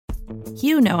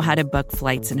You know how to book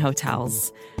flights and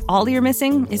hotels. All you're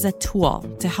missing is a tool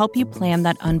to help you plan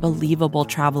that unbelievable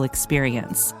travel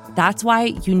experience. That's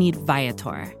why you need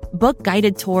Viator. Book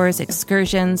guided tours,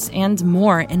 excursions, and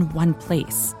more in one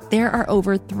place. There are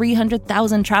over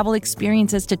 300,000 travel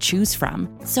experiences to choose from,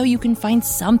 so you can find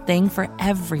something for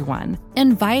everyone.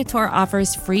 And Viator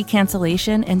offers free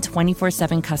cancellation and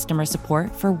 24/7 customer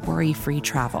support for worry-free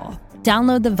travel.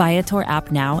 Download the Viator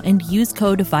app now and use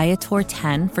code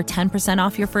Viator10 for 10%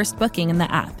 off your first booking in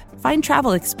the app. Find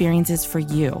travel experiences for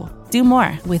you. Do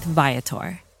more with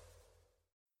Viator.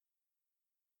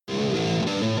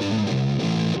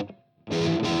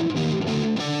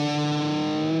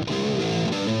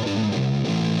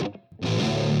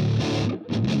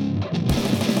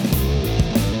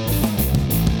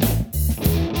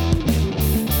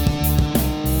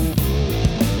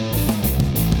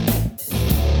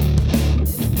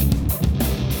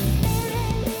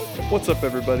 What's up,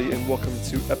 everybody, and welcome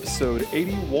to episode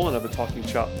 81 of the Talking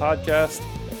Chop podcast.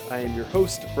 I am your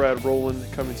host, Brad Rowland,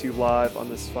 coming to you live on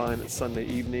this fine Sunday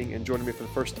evening, and joining me for the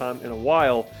first time in a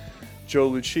while, Joe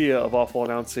Lucia of Awful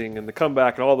Announcing and the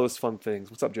Comeback and all those fun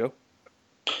things. What's up, Joe?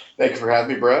 Thank you for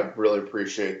having me, Brad. Really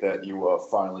appreciate that you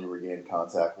finally regained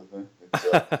contact with me.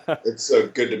 It's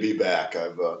good to be back.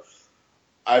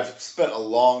 I've spent a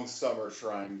long summer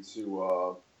trying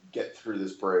to get through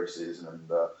this Braves season, and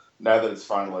now that it's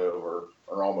finally over,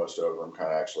 or almost over, I'm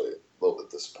kind of actually a little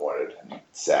bit disappointed and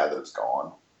sad that it's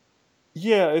gone.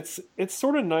 Yeah, it's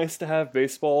sort of nice to have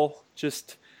baseball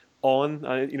just on.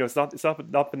 It's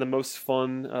not been the most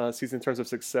fun season in terms of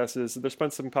successes. There's been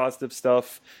some positive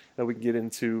stuff that we can get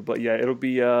into, but yeah, it'll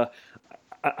be.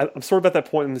 I'm sort of at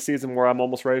that point in the season where I'm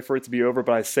almost ready for it to be over,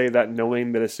 but I say that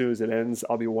knowing that as soon as it ends,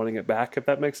 I'll be wanting it back, if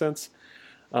that makes sense.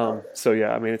 So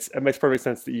yeah, I mean, it makes perfect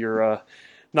sense that you're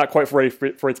not quite ready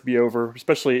for it to be over,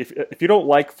 especially if you don't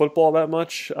like football that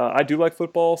much. I do like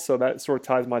football, so that sort of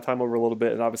ties my time over a little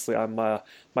bit, and obviously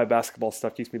my basketball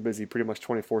stuff keeps me busy pretty much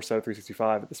 24/7,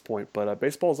 365 at this point, but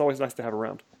baseball is always nice to have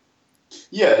around.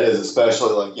 Yeah, it is,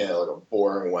 especially like a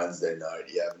boring Wednesday night.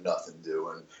 You have nothing to do,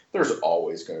 and there's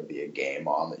always going to be a game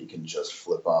on that you can just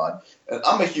flip on. And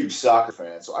I'm a huge soccer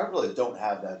fan, so I really don't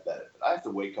have that benefit. I have to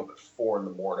wake up at 4 in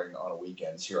the morning on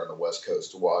weekends here on the West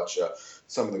Coast to watch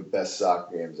some of the best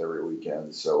soccer games every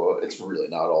weekend. So it's really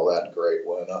not all that great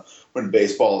when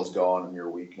baseball is gone and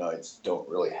your weeknights don't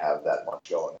really have that much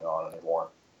going on anymore.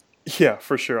 Yeah,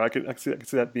 for sure. I can see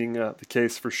that being the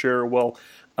case for sure. Well,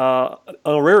 on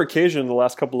a rare occasion, the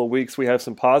last couple of weeks, we have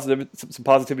some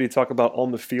positivity to talk about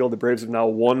on the field. The Braves have now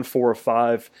won 4 of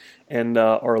 5 and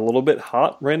are a little bit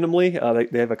hot randomly.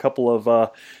 They have a couple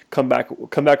of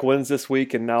comeback wins this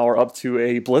week, and now are up to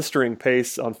a blistering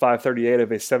pace on 538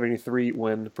 of a 73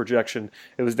 win projection.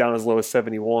 It was down as low as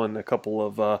 71 a couple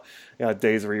of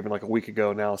days or even like a week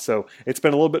ago now. So it's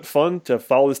been a little bit fun to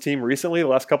follow this team recently. The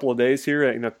last couple of days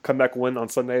here, comeback win on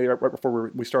Sunday right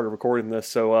before we started recording this.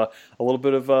 So a little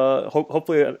bit of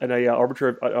hopefully an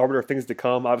arbiter of things to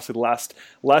come. Obviously,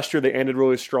 last year they ended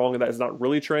really strong, and that is not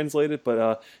really translated,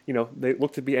 but they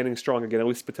look to be ending strong again, at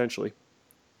least potentially.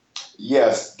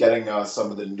 Yes, getting some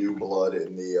of the new blood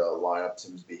in the lineup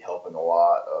seems to be helping a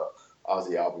lot.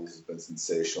 Ozzy Albies has been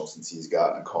sensational since he's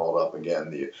gotten called up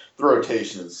again. The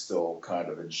rotation is still kind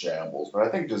of in shambles, but I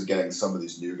think just getting some of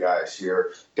these new guys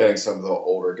here, getting some of the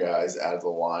older guys out of the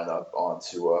lineup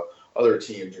onto other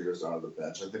teams or just onto the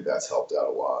bench, I think that's helped out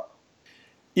a lot.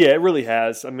 Yeah, it really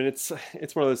has. I mean, it's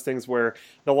one of those things where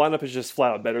the lineup is just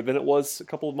flat out better than it was a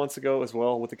couple of months ago as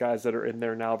well, with the guys that are in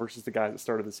there now versus the guys that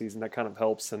started the season. That kind of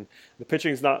helps. And the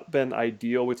pitching's not been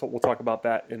ideal. We'll talk about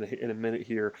that in a minute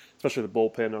here, especially the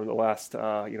bullpen over the last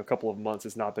couple of months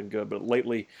has not been good. But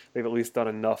lately, they've at least done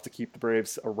enough to keep the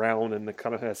Braves around, and they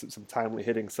kind of has some timely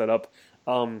hitting set up.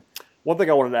 One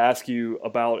thing I wanted to ask you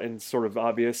about, and sort of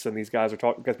obvious, and these guys we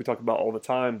talk about all the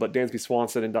time, but Dansby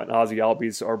Swanson and Ozzy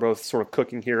Albies are both sort of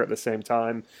cooking here at the same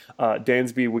time.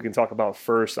 Dansby, we can talk about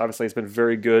first. Obviously, he's been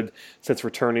very good since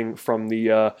returning from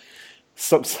the, I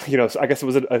guess it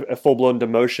was a full-blown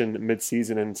demotion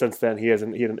mid-season, and since then he has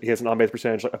an on-base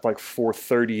percentage of like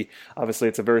 430. Obviously,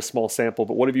 it's a very small sample,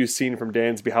 but what have you seen from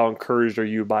Dansby? How encouraged are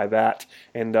you by that?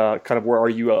 And kind of where are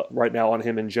you right now on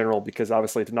him in general? Because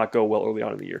obviously it did not go well early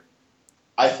on in the year.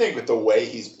 I think with the way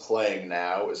he's playing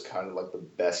now is kind of like the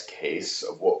best case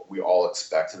of what we all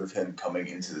expected of him coming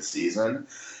into the season.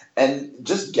 And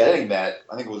just getting that,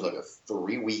 I think it was like a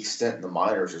 3-week stint in the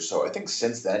minors or so. I think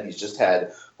since then he's just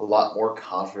had a lot more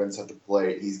confidence at the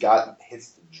plate. He's gotten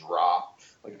hits to drop.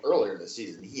 Like earlier in the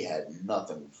season, he had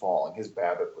nothing falling. His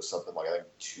BABIP was something like I think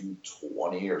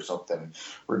 220 or something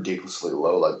ridiculously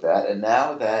low like that. And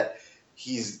now that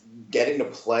he's getting to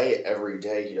play every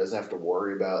day. He doesn't have to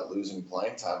worry about losing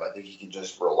playing time. I think he can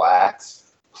just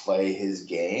relax, play his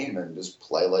game, and just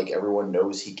play like everyone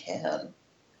knows he can.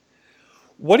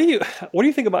 What do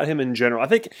you think about him in general? I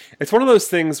think it's one of those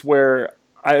things where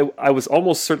I was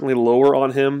almost certainly lower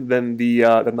on him than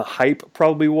the hype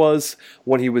probably was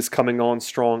when he was coming on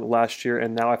strong last year,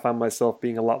 and now I find myself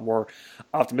being a lot more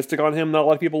optimistic on him than a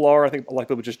lot of people are. I think a lot of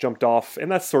people just jumped off,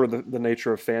 and that's sort of the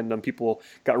nature of fandom. People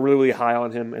got really, really high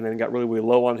on him and then got really, really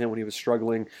low on him when he was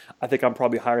struggling. I think I'm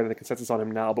probably higher than the consensus on him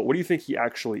now, but what do you think he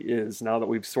actually is now that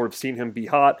we've sort of seen him be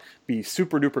hot, be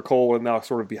super duper cold, and now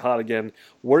sort of be hot again?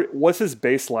 What's his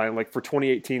baseline like for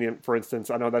 2018, for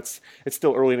instance? I know it's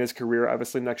still early in his career.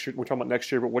 Obviously, next year we're talking about next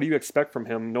year, but what do you expect from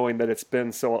him, knowing that it's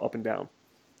been so up and down?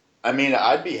 I mean,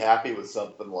 I'd be happy with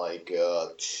something like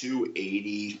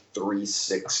 280,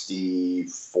 360,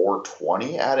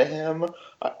 420 out of him.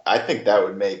 I think that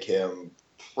would make him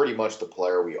pretty much the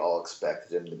player we all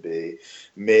expected him to be.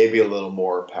 Maybe a little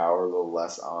more power, a little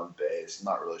less on base.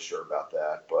 Not really sure about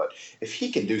that, but if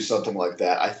he can do something like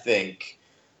that, I think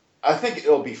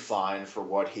it'll be fine for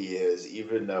what he is,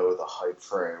 even though the hype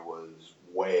train was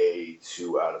way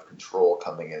too out of control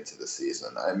coming into the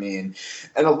season. I mean,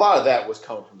 and a lot of that was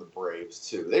coming from the Braves,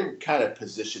 too. They kind of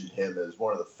positioned him as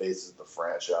one of the faces of the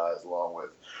franchise, along with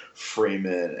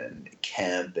Freeman and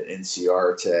Kemp and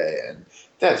Inciarte, and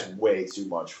that's way too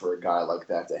much for a guy like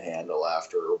that to handle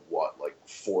after, like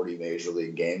 40 Major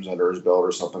League games under his belt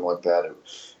or something like that.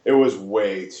 It was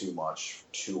way too much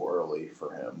too early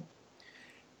for him.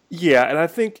 Yeah, and I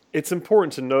think it's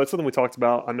important to know. It's something we talked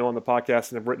about, I know, on the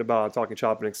podcast and have written about on Talking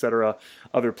Chop and et cetera,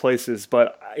 other places.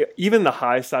 But even the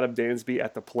high side of Dansby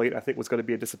at the plate, I think, was going to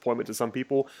be a disappointment to some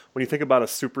people. When you think about a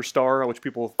superstar, which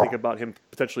people think about him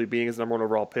potentially being his number one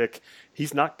overall pick,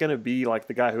 he's not going to be like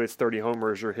the guy who hits 30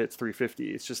 homers or hits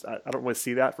 350. It's just, I don't really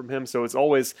see that from him. So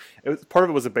part of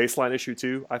it was a baseline issue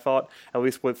too, I thought, at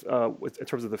least with in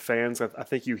terms of the fans. I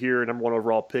think you hear a number one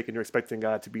overall pick and you're expecting a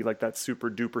guy to be like that super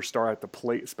duper star at the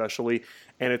plate, especially,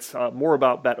 and it's more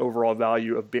about that overall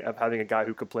value of having a guy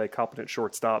who could play a competent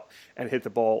shortstop and hit the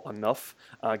ball enough,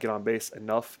 get on base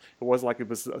enough. It wasn't like it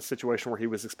was a situation where he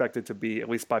was expected to be, at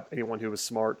least by anyone who was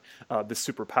smart, this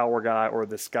super power guy or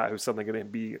this guy who's suddenly going to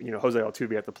be, Jose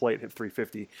Altuve at the plate and hit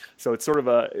 350. So it's sort of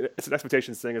it's an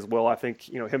expectations thing as well. I think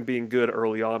him being good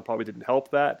early on probably didn't help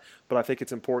that, but I think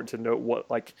it's important to note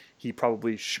what he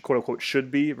probably quote unquote should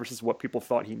be versus what people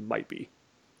thought he might be.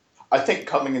 I think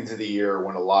coming into the year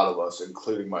when a lot of us,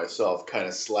 including myself, kind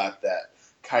of slapped that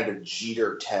kind of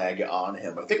Jeter tag on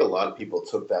him, I think a lot of people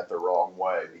took that the wrong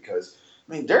way because,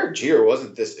 I mean, Derek Jeter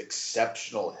wasn't this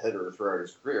exceptional hitter throughout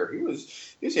his career. He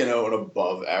was an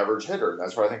above average hitter. And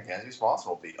that's why I think Dansby Swanson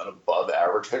will be an above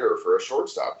average hitter for a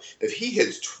shortstop. If he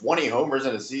hits 20 homers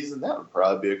in a season, that would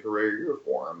probably be a career year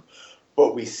for him.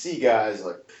 But we see guys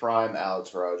like prime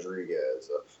Alex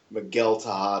Rodriguez, Miguel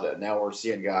Tejada. Now we're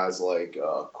seeing guys like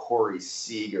Corey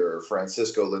Seager,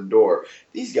 Francisco Lindor.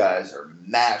 These guys are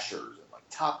mashers and like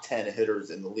top 10 hitters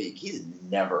in the league. He's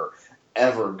never,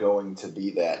 ever going to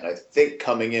be that. And I think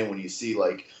coming in when you see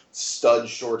like stud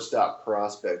shortstop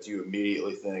prospect, you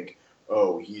immediately think,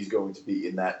 oh, he's going to be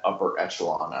in that upper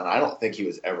echelon. And I don't think he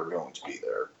was ever going to be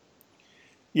there.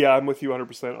 Yeah, I'm with you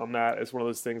 100% on that. It's one of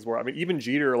those things where, I mean, even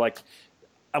Jeter,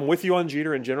 I'm with you on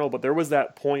Jeter in general, but there was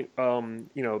that point,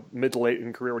 mid to late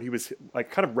in career when he was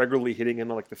like kind of regularly hitting in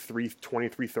like the 320,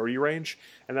 330 range.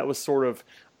 And that was sort of,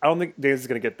 I don't think Dansby's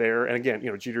going to get there. And again,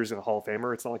 Jeter's in a Hall of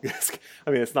Famer. It's not like this.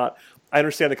 I mean, it's not, I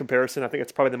understand the comparison. I think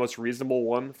it's probably the most reasonable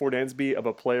one for Dansby of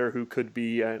a player who could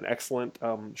be an excellent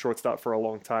shortstop for a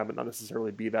long time, but not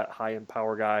necessarily be that high end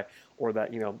power guy or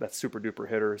that, that super duper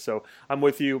hitter. So I'm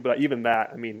with you, but even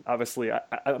that, I mean, obviously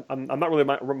I'm not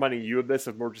really reminding you of this,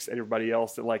 of more just everybody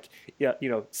else that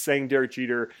saying Derek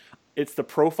Jeter, it's the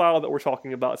profile that we're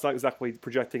talking about. It's not exactly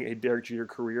projecting a Derek Jeter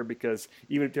career because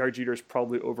even if Derek Jeter is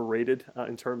probably overrated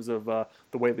in terms of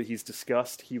the way that he's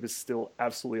discussed, he was still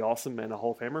absolutely awesome and a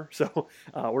Hall of Famer. So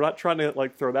we're not trying to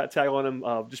throw that tag on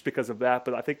him just because of that.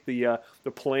 But I think the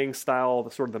playing style,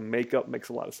 the sort of the makeup makes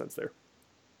a lot of sense there.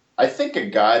 I think a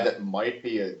guy that might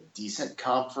be a decent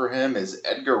comp for him is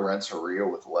Edgar Renteria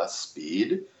with less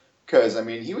speed. Because, I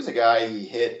mean, he was a guy, he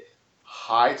hit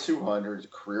high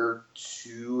 200s, career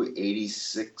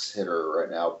 286 hitter right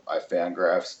now by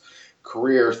Fangraphs,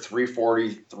 career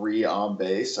 343 on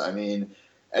base. I mean,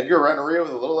 Edgar Renteria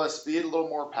with a little less speed, a little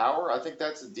more power, I think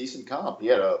that's a decent comp. He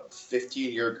had a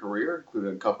 15-year career,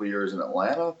 including a couple years in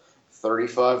Atlanta,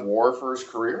 35 WAR for his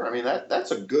career. I mean,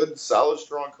 that's a good, solid,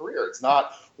 strong career. It's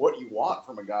not what you want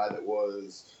from a guy that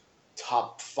was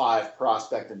top 5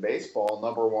 prospect in baseball,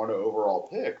 number 1 overall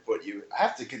pick, but you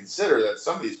have to consider that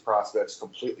some of these prospects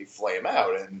completely flame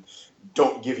out and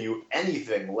don't give you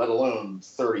anything, let alone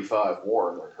 35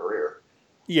 WAR in their career.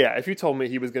 Yeah, if you told me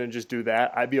he was going to just do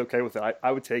that, I'd be okay with it.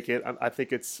 I would take it. I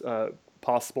think it's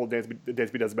possible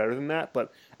Dansby does better than that,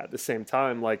 but at the same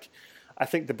time, like I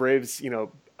think the Braves,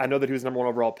 I know that he was number 1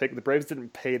 overall pick. The Braves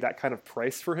didn't pay that kind of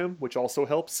price for him, which also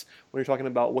helps when you're talking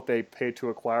about what they paid to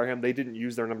acquire him. They didn't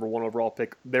use their number 1 overall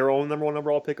pick, their own number 1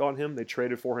 overall pick on him. They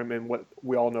traded for him in what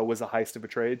we all know was a heist of a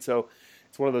trade. So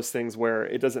it's one of those things where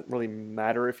it doesn't really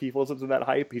matter if he lives up to that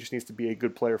hype. He just needs to be a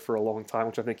good player for a long time,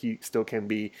 which I think he still can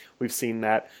be. We've seen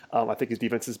that. I think his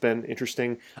defense has been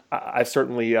interesting. I've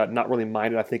certainly not really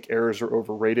minded. I think errors are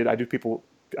overrated. I do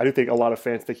think a lot of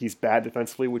fans think he's bad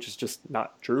defensively, which is just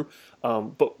not true.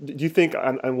 But do you think,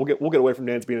 and we'll get away from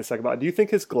Dansby in a second, but do you think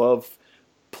his glove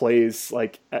plays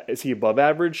like, is he above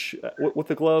average with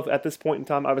the glove at this point in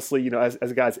time? Obviously, as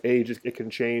a guy's age, it can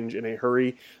change in a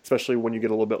hurry, especially when you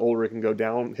get a little bit older. It can go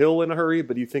downhill in a hurry.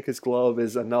 But do you think his glove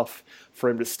is enough for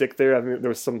him to stick there? I mean,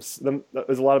 there's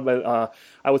a lot of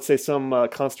I would say some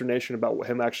consternation about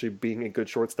him actually being a good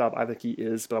shortstop. I think he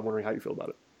is, but I'm wondering how you feel about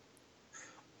it.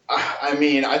 I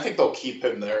mean, I think they'll keep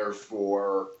him there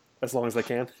for as long as they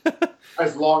can.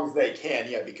 as long as they can,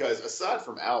 yeah. Because aside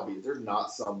from Albie, there's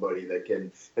not somebody that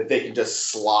they can just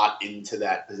slot into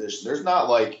that position. There's not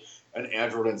like an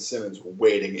Andrelton Simmons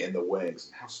waiting in the wings.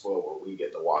 And how spoiled were we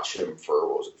get to watch him for,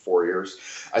 what was it, 4 years?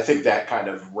 I think that kind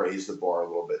of raised the bar a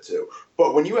little bit too.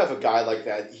 But when you have a guy like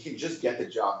that, he can just get the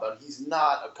job done. He's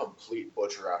not a complete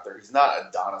butcher out there. He's not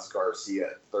Adonis Garcia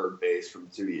at third base from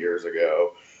 2 years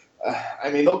ago. I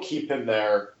mean, they'll keep him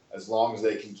there as long as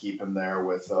they can keep him there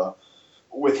with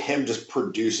him just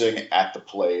producing at the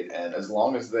plate, and as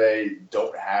long as they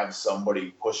don't have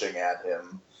somebody pushing at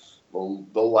him,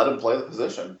 they'll let him play the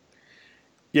position.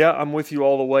 Yeah, I'm with you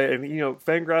all the way. And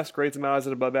Fangraphs grades him out as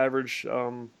an above average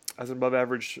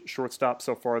shortstop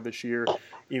so far this year.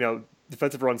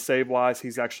 Defensive run save wise,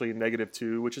 he's actually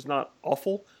 -2, which is not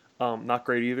awful. Not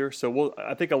great either. So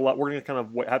I think we're going to kind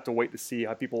of have to wait to see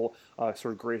how people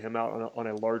sort of grade him out on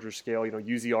a larger scale.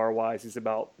 UZR wise, he's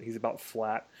about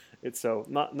flat. It's so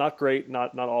not great,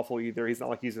 not awful either. He's not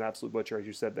like he's an absolute butcher, as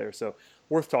you said there. So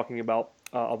worth talking about.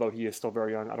 Although he is still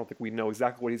very young, I don't think we know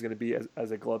exactly what he's going to be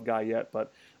as a glove guy yet.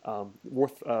 But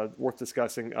worth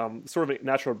discussing. Sort of a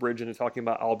natural bridge into talking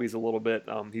about Albies a little bit.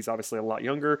 He's obviously a lot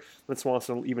younger than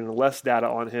Swanson, even less data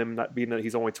on him, not being that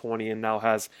he's only 20 and now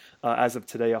has, as of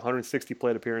today, 160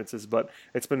 plate appearances. But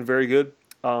it's been very good.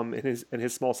 In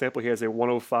his small sample, he has a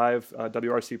 105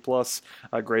 WRC plus,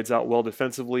 grades out well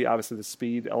defensively. Obviously, the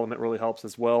speed element really helps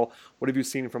as well. What have you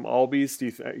seen from Albies?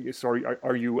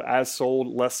 Are you as sold,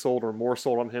 less sold, or more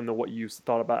sold on him than what you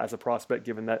thought about as a prospect?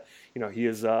 Given that he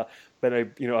has been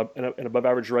an above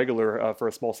average regular for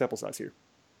a small sample size here.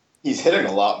 He's hitting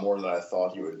a lot more than I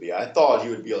thought he would be. I thought he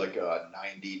would be like a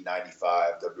 90,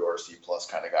 95 WRC plus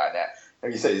kind of guy. Now,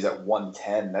 like you said, he's at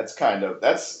 110.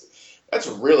 That's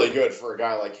really good for a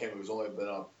guy like him who's only been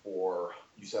up for,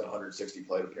 you said, 160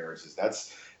 plate appearances.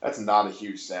 That's not a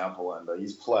huge sample, and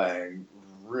he's playing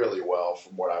really well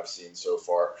from what I've seen so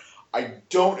far. I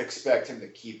don't expect him to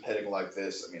keep hitting like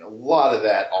this. I mean, a lot of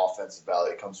that offensive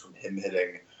value comes from him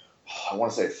hitting, I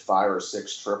want to say 5 or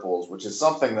 6 triples, which is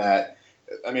something that,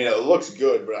 I mean, it looks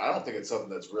good, but I don't think it's something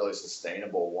that's really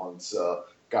sustainable once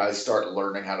guys start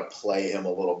learning how to play him a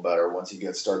little better, once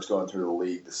he starts going through the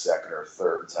league the second or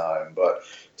third time. But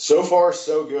so far,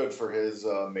 so good for his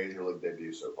major league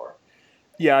debut so far.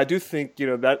 Yeah, I do think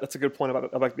that's a good point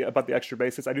about the extra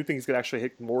bases. I do think he's going to actually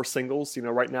hit more singles.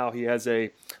 Right now he has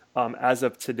as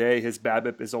of today, his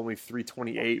BABIP is only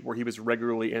 328, where he was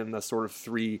regularly in the sort of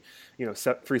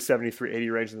 370, 380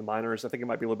 range in the minors. I think it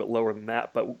might be a little bit lower than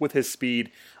that, but with his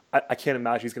speed, I can't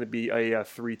imagine he's going to be a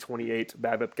 328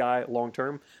 BABIP guy long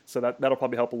term. So that'll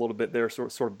probably help a little bit there,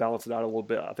 sort of balance it out a little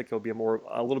bit. I think he'll be a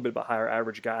little bit of a higher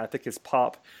average guy. I think his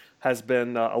pop has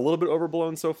been a little bit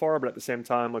overblown so far, but at the same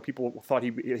time, like people thought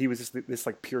he was just this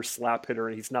like pure slap hitter,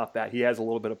 and he's not that. He has a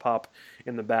little bit of pop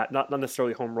in the bat, not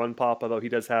necessarily home run pop, although he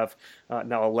does have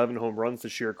now 11 home runs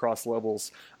this year across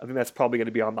levels. I think that's probably going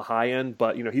to be on the high end,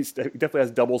 but he definitely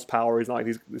has doubles power. He's not like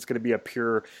he's going to be a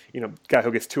pure guy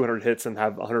who gets 200 hits and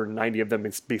have 190 of them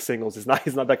be singles. He's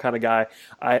not that kind of guy.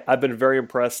 I've been very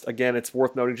impressed. Again, it's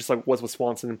worth noting, just like it was with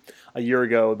Swanson a year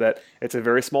ago, that it's a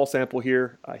very small sample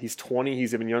here. He's 20.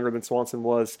 He's even younger younger than Swanson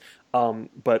was.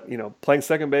 But, playing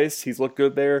second base, he's looked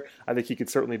good there. I think he could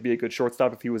certainly be a good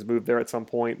shortstop if he was moved there at some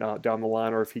point down the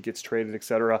line, or if he gets traded,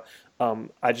 etc.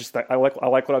 I like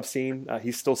what I've seen.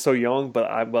 He's still so young,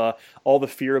 but all the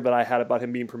fear that I had about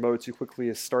him being promoted too quickly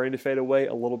is starting to fade away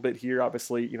a little bit here.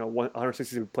 Obviously,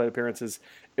 160 plate appearances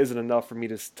isn't enough for me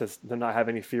to not have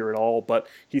any fear at all. But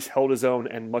he's held his own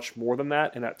and much more than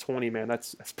that. And at 20, man,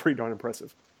 that's pretty darn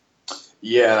impressive.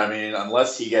 Yeah, I mean,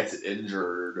 unless he gets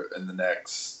injured in the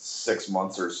next 6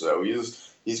 months or so,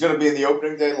 he's going to be in the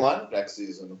opening day lineup next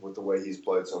season with the way he's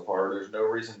played so far. There's no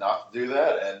reason not to do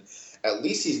that, and at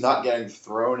least he's not getting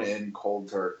thrown in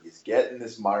cold turkey. He's getting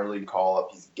this minor league call-up.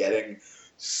 He's getting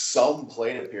some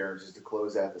plate appearances to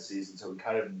close out the season, so he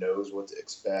kind of knows what to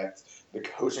expect. The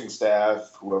coaching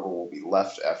staff, whoever will be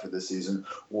left after this season,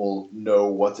 will know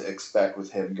what to expect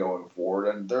with him going forward,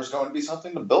 and there's going to be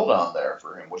something to build on there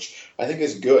for him, which I think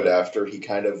is good after he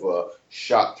kind of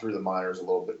shot through the minors a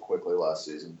little bit quickly last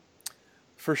season.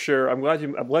 For sure. I'm glad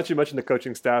you mentioned the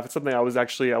coaching staff. It's something I wasn't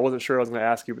sure I was going to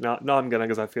ask you, but now I'm going to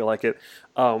because I feel like it.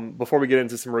 Before we get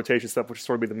into some rotation stuff, which will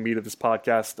sort of be the meat of this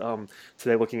podcast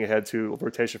today, looking ahead to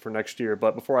rotation for next year.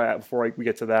 But before we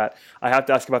get to that, I have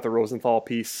to ask about the Rosenthal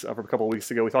piece from a couple of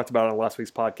weeks ago. We talked about it on last week's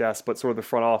podcast, but sort of the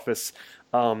front office.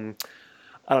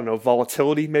 I don't know,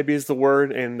 volatility maybe is the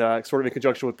word, and sort of in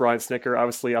conjunction with Brian Snitker.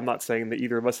 Obviously, I'm not saying that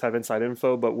either of us have inside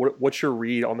info, but what's your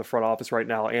read on the front office right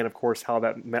now, and of course how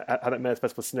that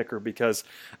manifests with Snitker? Because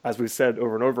as we've said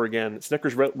over and over again,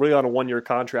 Snitker's really on a 1-year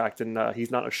contract, and he's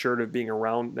not assured of being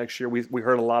around next year. We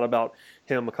heard a lot about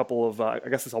him a couple of, I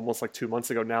guess it's almost like 2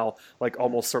 months ago now, like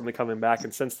almost certainly coming back,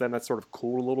 and since then that's sort of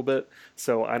cooled a little bit.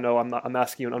 So I know I'm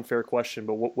asking you an unfair question,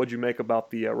 but what'd you make about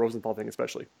the Rosenthal thing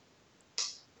especially?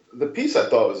 The piece I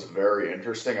thought was very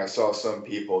interesting. I saw some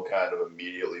people kind of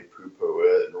immediately poo-poo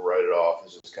it and write it off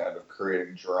as just kind of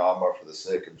creating drama for the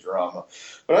sake of drama.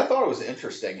 But I thought it was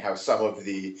interesting how some of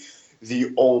the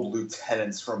old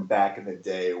lieutenants from back in the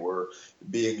day were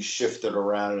being shifted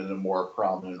around into more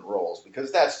prominent roles,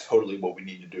 because that's totally what we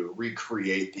need to do,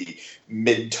 recreate the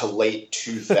mid to late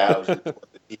 2000s when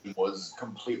the team was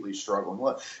completely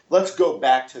struggling. Let's go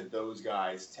back to those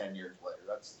guys 10 years later.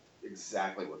 That's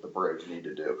exactly what the Braves need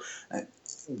to do. And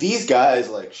these guys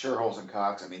like Scherholz and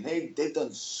Cox, I mean, they've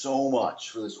done so much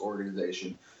for this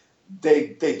organization.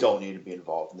 They don't need to be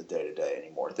involved in the day-to-day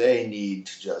anymore. They need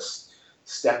to just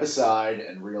step aside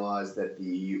and realize that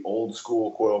the old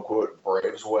school, quote-unquote,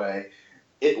 Braves way,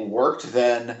 it worked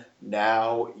then.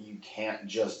 Now you can't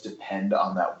just depend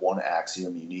on that one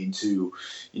axiom. You need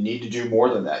to do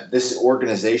more than that. This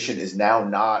organization is now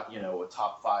not, a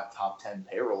top 5, top 10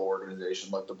 payroll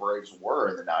organization like the Braves were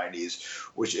in the 90s,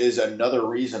 which is another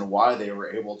reason why they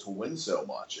were able to win so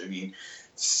much. I mean,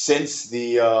 since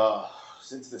the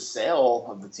sale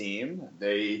of the team,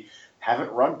 they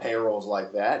haven't run payrolls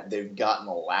like that. They've gotten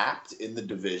lapped in the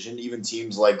division. Even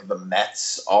teams like the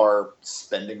Mets are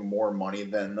spending more money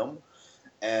than them.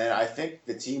 And I think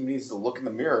the team needs to look in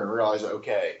the mirror and realize,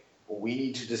 okay, we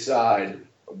need to decide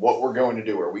what we're going to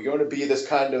do. Are we going to be this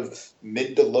kind of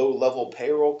mid to low level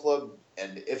payroll club?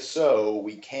 And if so,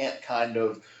 we can't kind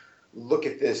of look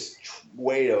at this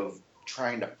way of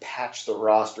trying to patch the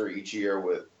roster each year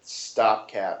with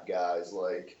stopgap guys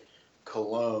like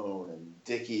Cologne and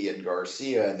Dickey and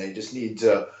Garcia, and they just need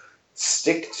to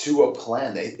stick to a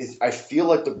plan. I feel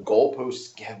like the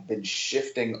goalposts have been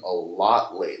shifting a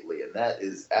lot lately, and that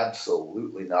is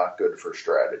absolutely not good for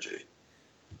strategy.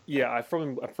 Yeah,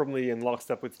 I'm firmly in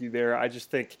lockstep with you there. I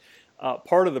just think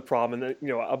part of the problem, and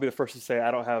I'll be the first to say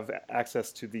I don't have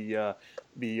access to the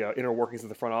inner workings of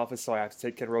the front office, so I have to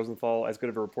take Ken Rosenthal, as good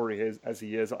of a reporter as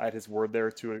he is, at his word there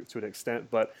to an extent.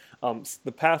 But the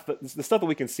stuff that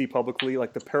we can see publicly,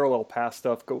 like the parallel pass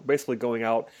stuff, basically going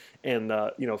out and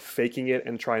faking it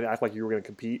and trying to act like you were going to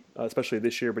compete, especially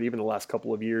this year, but even the last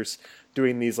couple of years,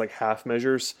 doing these like half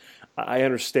measures. I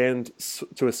understand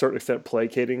to a certain extent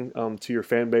placating to your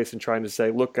fan base and trying to say,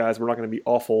 look, guys, we're not going to be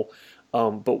awful.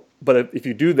 But if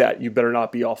you do that, you better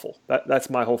not be awful. That's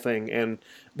my whole thing, and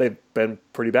they've been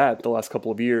pretty bad the last couple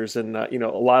of years, and a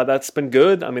lot of that's been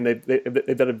good. I mean,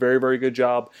 they've done a very, very good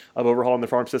job of overhauling the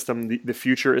farm system. The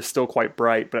future is still quite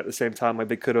bright, but at the same time, like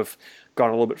they could have gone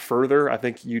a little bit further. I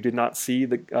think you did not see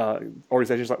the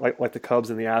organizations like the Cubs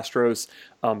and the Astros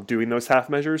doing those half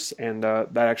measures, and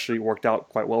that actually worked out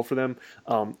quite well for them.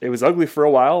 It was ugly for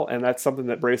a while, and that's something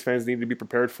that Braves fans need to be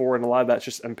prepared for, and a lot of that's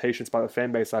just impatience by the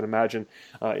fan base, I'd imagine,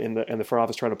 in the front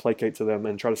office trying to placate to them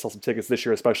and try to sell some tickets this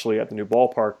year, especially at the new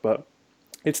ballpark. But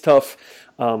it's tough.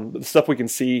 The stuff we can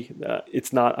see,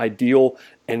 it's not ideal,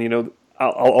 and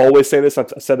I'll always say this.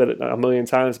 I've said it a million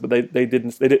times, but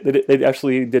they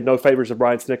actually did no favors to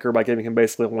Brian Snicker by giving him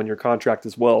basically a 1-year contract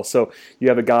as well. So you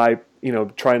have a guy,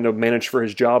 trying to manage for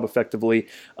his job effectively,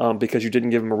 because you didn't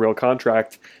give him a real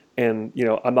contract. And,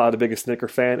 I'm not the biggest Snicker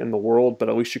fan in the world, but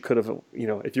at least you could have,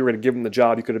 if you were going to give him the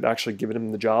job, you could have actually given him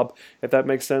the job, if that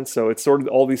makes sense. So it's sort of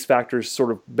all these factors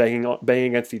sort of banging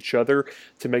against each other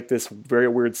to make this very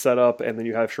weird setup. And then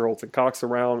you have Sherholtz and Cox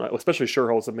around, especially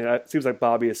Sherholtz. I mean, it seems like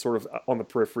Bobby is sort of on the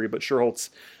periphery, but Sherholtz,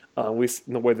 at least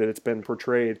in the way that it's been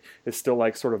portrayed, is still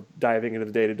like sort of diving into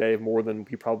the day-to-day more than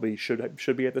he probably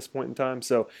should be at this point in time.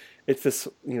 So it's this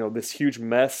this huge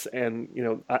mess, and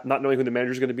not knowing who the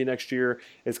manager is going to be next year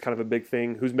is kind of a big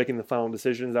thing. Who's making the final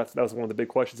decisions? That was one of the big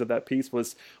questions of that piece,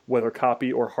 was whether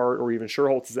Copy or Hart or even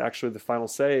Sherholtz is actually the final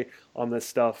say on this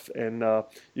stuff. And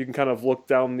you can kind of look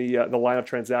down the line of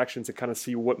transactions and kind of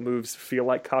see what moves feel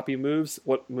like Copy moves,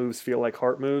 what moves feel like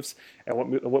Hart moves, and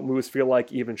what moves feel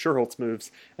like even Sherholtz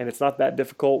moves. And it's not that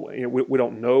difficult. We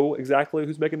don't know exactly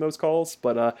who's making those calls,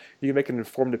 but you can make an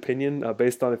informed opinion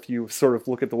based on if you sort of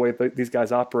look at the way these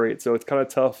guys operate. So it's kind of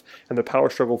tough, and the power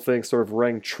struggle thing sort of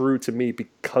rang true to me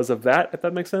because of that, if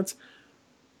that makes sense.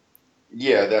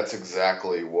 Yeah, that's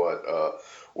exactly what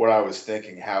I was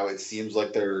thinking. How it seems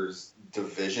like there's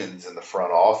divisions in the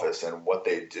front office, and what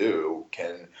they do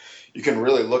you can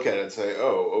really look at it and say,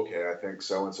 oh, okay, I think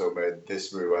so and so made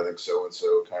this move. I think so and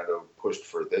so kind of pushed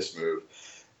for this move.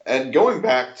 And going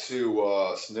back to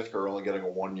Snitker only getting a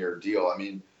 1-year deal, I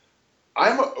mean,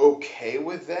 I'm okay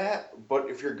with that. But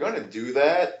if you're going to do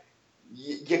that,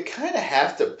 you kind of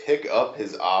have to pick up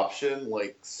his option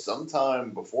like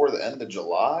sometime before the end of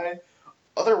July.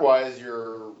 Otherwise,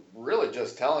 you're really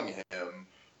just telling him,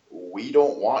 we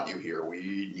don't want you here.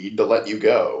 We need to let you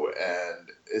go. And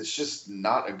it's just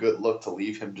not a good look to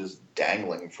leave him just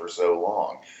dangling for so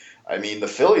long. I mean, the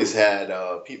Phillies had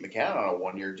Pete McCann on a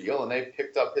 1-year deal, and they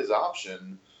picked up his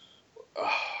option,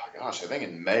 gosh, I think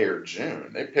in May or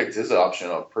June. They picked his option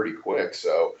up pretty quick.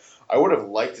 So I would have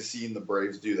liked to seen the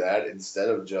Braves do that instead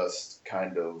of just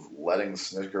kind of letting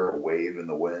Snicker wave in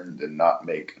the wind and not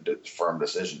make a firm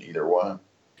decision either way.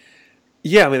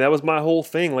 Yeah, I mean, that was my whole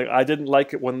thing. Like, I didn't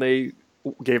like it when they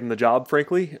gave him the job,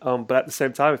 frankly. But at the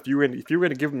same time, if you were going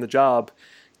to give him the job,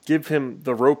 give him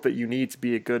the rope that you need to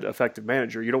be a good, effective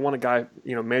manager. You don't want a guy,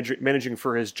 managing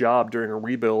for his job during a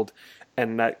rebuild,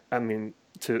 and that, I mean,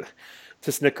 to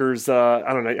Snickers,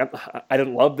 I don't know. I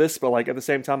didn't love this, but like at the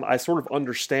same time, I sort of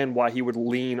understand why he would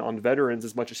lean on veterans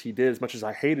as much as he did, as much as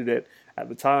I hated it at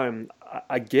the time.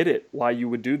 I get it why you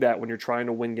would do that when you're trying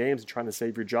to win games and trying to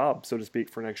save your job, so to speak,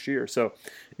 for next year. So,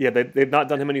 yeah, they've not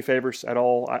done him any favors at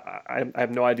all. I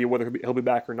have no idea whether he'll be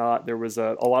back or not. There was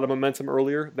a lot of momentum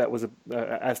earlier that was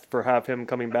asked for have him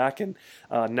coming back, and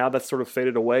now that's sort of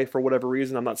faded away for whatever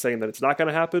reason. I'm not saying that it's not going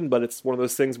to happen, but it's one of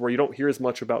those things where you don't hear as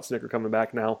much about Snicker coming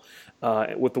back now,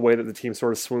 with the way that the team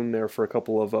sort of swooned there for a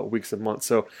couple of weeks and months.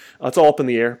 So it's all up in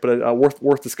the air, but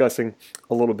worth discussing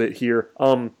a little bit here.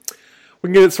 We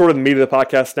can get it sort of the meat of the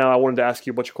podcast now. I wanted to ask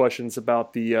you a bunch of questions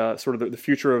about the sort of the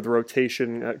future of the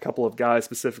rotation, a couple of guys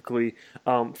specifically.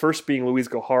 First being Luis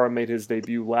Gohara made his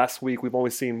debut last week. We've only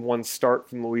seen one start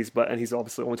from Luis, and he's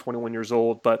obviously only 21 years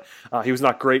old, but he was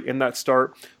not great in that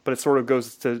start. But it sort of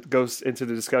goes into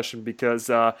the discussion because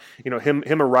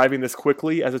him arriving this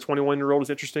quickly as a 21-year-old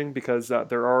is interesting because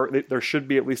there should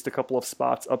be at least a couple of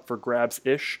spots up for grabs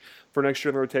ish for next year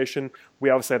in the rotation.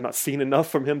 We obviously have not seen enough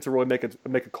from him to really make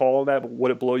a call on that, but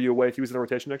would it blow you away if he was in the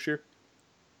rotation next year?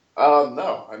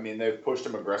 No. I mean, they've pushed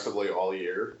him aggressively all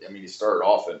year. I mean, he started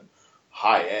off in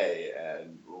high A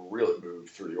and really moved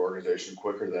through the organization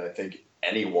quicker than I think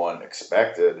anyone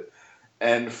expected.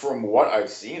 And from what I've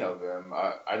seen of him,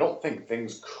 I don't think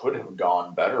things could have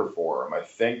gone better for him. I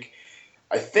think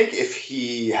if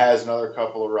he has another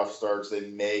couple of rough starts, they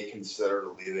may consider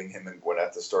leaving him in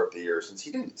Gwinnett to start the year, since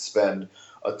he didn't spend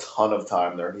a ton of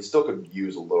time there, and he still could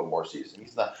use a little more season.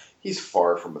 He's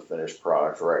far from a finished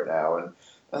product right now,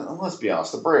 and let's be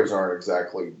honest, the Braves aren't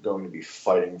exactly going to be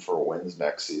fighting for wins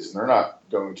next season. They're not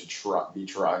going to be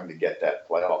trying to get that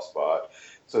playoff spot,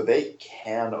 so they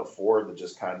can afford to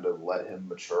just kind of let him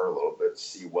mature a little bit,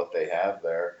 see what they have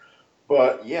there.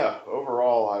 But yeah,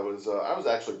 overall, I was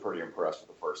actually pretty impressed with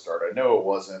the first start. I know it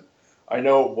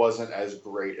wasn't as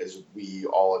great as we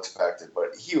all expected,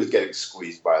 but he was getting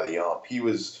squeezed by the ump.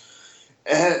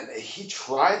 And he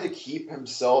tried to keep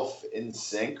himself in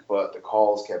sync, but the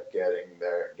calls kept getting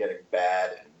bad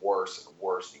and worse and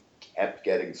worse. He kept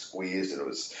getting squeezed,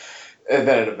 and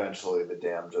then eventually the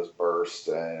dam just burst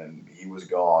and he was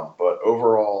gone. But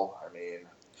overall, I mean,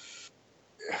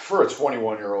 for a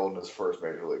 21-year-old in his first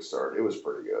major league start, it was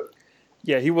pretty good.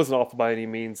 Yeah, he wasn't awful by any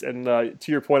means. And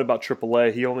to your point about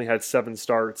AAA, he only had 7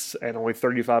 starts and only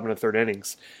 35 and a third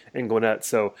innings in Gwinnett.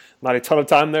 So not a ton of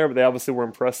time there, but they obviously were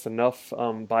impressed enough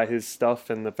by his stuff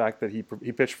and the fact that he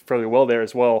pitched fairly well there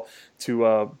as well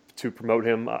to promote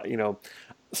him.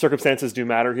 Circumstances do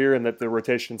matter here, and that the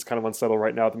rotation's kind of unsettled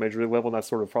right now at the major league level, and that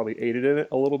sort of probably aided in it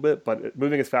a little bit. But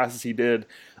moving as fast as he did,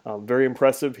 very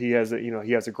impressive. He has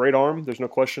a great arm. There's no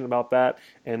question about that.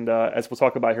 And as we'll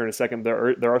talk about here in a second,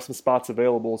 there are some spots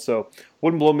available. So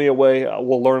wouldn't blow me away.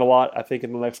 We'll learn a lot, I think,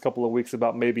 in the next couple of weeks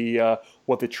about maybe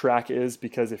what the track is,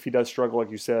 because if he does struggle,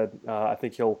 like you said, I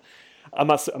think he'll. I'm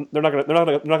not. They're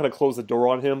not gonna close the door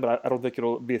on him, but I don't think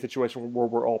it'll be a situation where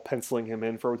we're all penciling him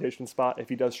in for a rotation spot if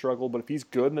he does struggle. But if he's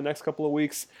good in the next couple of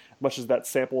weeks, much as that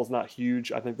sample is not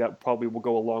huge, I think that probably will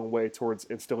go a long way towards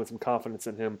instilling some confidence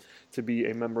in him to be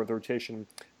a member of the rotation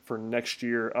for next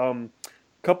year.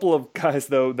 Couple of guys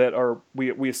though that are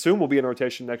we assume will be in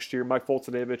rotation next year. Mike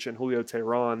Foltynewicz and Julio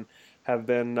Teheran have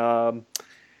been.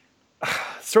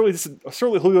 Certainly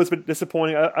Julio's been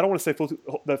disappointing. I don't want to say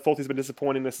that Folty's been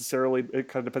disappointing necessarily. It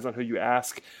kind of depends on who you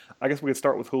ask. I guess we could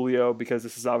start with Julio because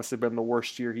this has obviously been the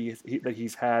worst year that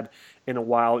he's had in a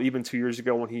while. Even 2 years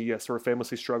ago when he sort of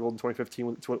famously struggled in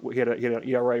 2015, he had an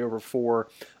ERA over 4.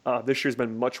 This year's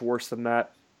been much worse than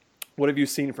that. What have you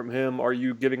seen from him? Are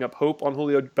you giving up hope on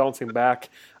Julio bouncing back?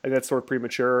 I think that's sort of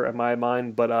premature in my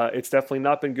mind, but it's definitely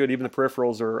not been good. Even the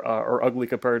peripherals are ugly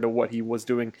compared to what he was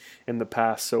doing in the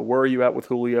past. So where are you at with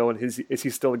Julio, and is he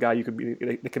still a guy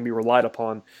that can be relied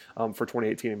upon for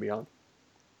 2018 and beyond?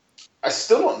 I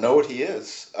still don't know what he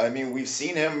is. I mean, we've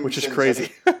seen him, which is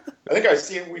crazy. We've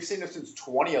seen him since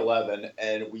 2011,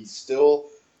 and we still.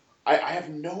 I have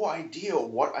no idea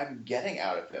what I'm getting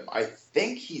out of him. I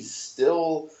think he's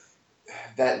still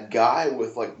that guy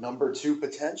with like number 2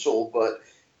 potential, but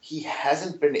he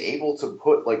hasn't been able to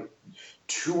put like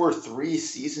 2 or 3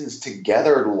 seasons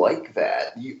together like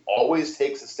that. He always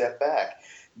takes a step back.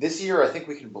 This year, I think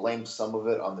we can blame some of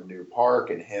it on the new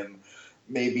park and him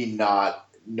maybe not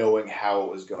knowing how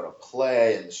it was going to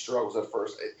play and the struggles at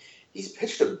first. He's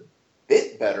pitched a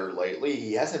bit better lately.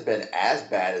 He hasn't been as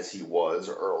bad as he was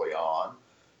early on,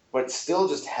 but still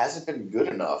just hasn't been good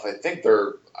enough.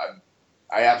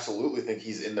 I absolutely think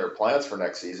he's in their plans for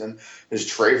next season. His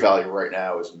trade value right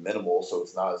now is minimal, so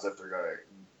it's not as if they're going to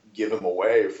give him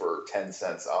away for 10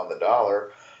 cents on the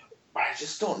dollar. But I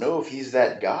just don't know if he's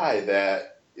that guy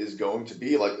that is going to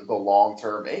be like the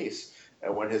long-term ace.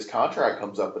 And when his contract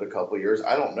comes up in a couple of years,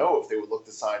 I don't know if they would look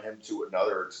to sign him to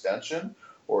another extension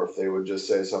or if they would just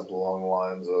say something along the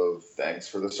lines of thanks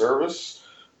for the service.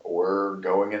 We're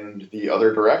going in the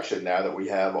other direction now that we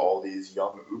have all these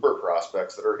young Uber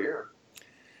prospects that are here.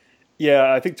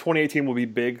 Yeah, I think 2018 will be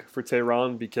big for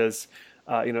Teheran because,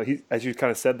 he, as you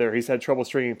kind of said there, he's had trouble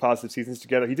stringing positive seasons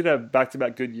together. He did have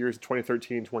back-to-back good years in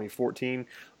 2013 and 2014,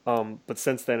 but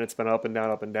since then it's been up and down,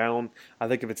 up and down. I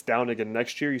think if it's down again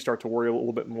next year, you start to worry a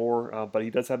little bit more. But he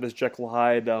does have this Jekyll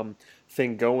Hyde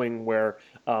thing going where,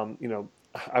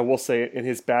 I will say in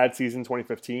his bad season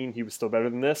 2015, he was still better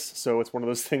than this. So it's one of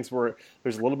those things where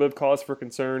there's a little bit of cause for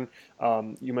concern.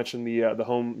 You mentioned the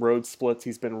home road splits.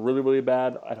 He's been really, really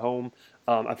bad at home.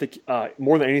 I think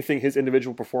more than anything, his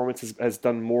individual performance has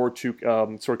done more to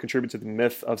sort of contribute to the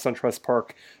myth of SunTrust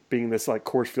Park being this like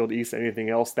Coors Field East than anything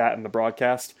else. That and the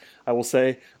broadcast, I will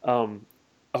say.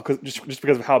 Just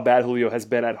because of how bad Julio has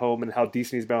been at home and how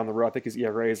decent he's been on the road, I think his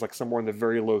ERA is like somewhere in the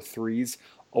very low 3s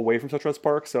away from SunTrust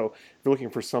Park. So if you're looking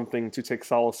for something to take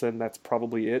solace in, that's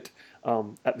probably it.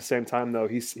 At the same time, though,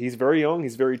 he's very young,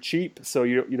 he's very cheap, so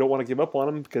you don't want to give up on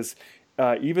him because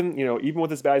even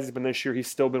with as bad as he's been this year, he's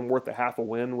still been worth a half a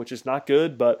win, which is not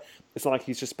good, but it's not like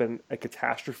he's just been a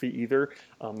catastrophe either.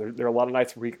 There are a lot of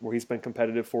nights where he's been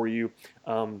competitive for you.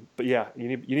 But yeah,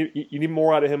 you need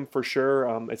more out of him for sure.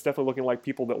 It's definitely looking like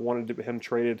people that wanted him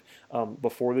traded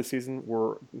before this season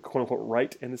were quote unquote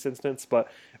right in this instance. But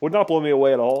it would not blow me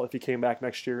away at all if he came back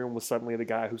next year and was suddenly the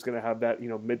guy who's going to have that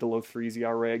mid to low 3s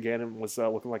ERA again and was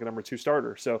looking like a number 2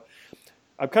 starter. So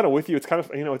I'm kind of with you. It's kind of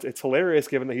it's hilarious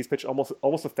given that he's pitched almost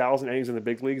 1,000 innings in the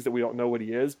big leagues that we don't know what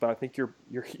he is. But I think your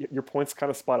point's kind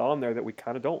of spot on there that we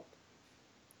kind of don't.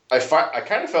 I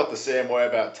kind of felt the same way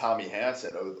about Tommy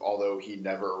Hansen, although he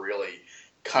never really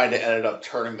kind of ended up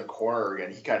turning the corner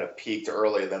again. He kind of peaked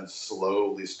early, then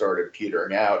slowly started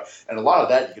petering out, and a lot of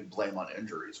that you can blame on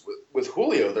injuries. With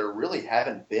Julio, there really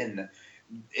haven't been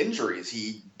injuries.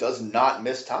 He does not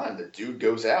miss time. The dude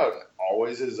goes out,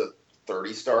 always is a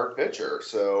 30-start pitcher.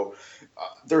 So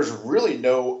there's really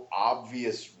no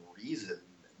obvious reason,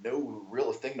 no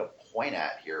real thing to point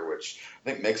at here, which I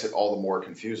think makes it all the more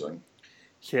confusing.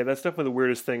 Yeah, that's definitely the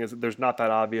weirdest thing is that there's not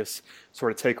that obvious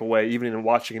sort of takeaway, even in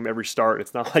watching him every start.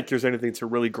 It's not like there's anything to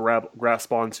really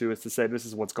grasp onto. It's to say this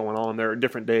is what's going on. There are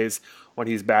different days when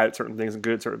he's bad at certain things and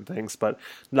good at certain things, but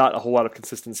not a whole lot of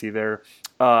consistency there.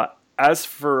 Uh, as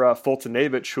for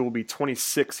Fultonavich, who will be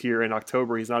 26 here in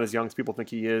October, he's not as young as people think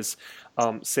he is.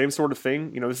 Same sort of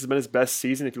thing. This has been his best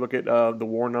season if you look at the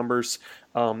WAR numbers,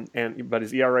 but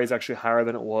his ERA is actually higher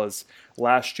than it was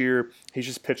last year. He's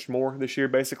just pitched more this year,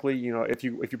 basically. If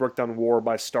you broke down WAR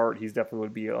by start, he's definitely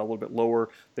would be a little bit lower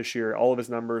this year. All of his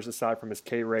numbers, aside from his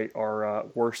K rate, are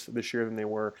worse this year than they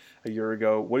were a year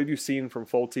ago. What have you seen from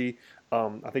Fulte?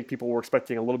 I think people were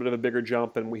expecting a little bit of a bigger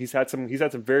jump, and he's had some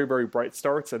very, very bright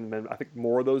starts, and then I think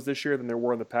more of those this year than there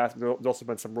were in the past. There's also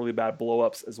been some really bad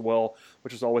blow-ups as well,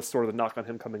 which is always sort of the knock on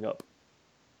him coming up.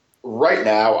 Right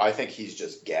now, I think he's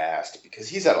just gassed because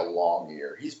he's had a long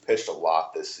year. He's pitched a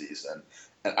lot this season,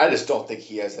 and I just don't think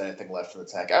he has anything left in the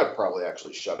tank. I would probably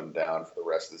actually shut him down for the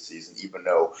rest of the season, even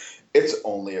though it's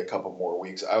only a couple more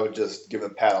weeks. I would just give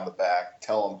him a pat on the back,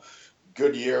 tell him,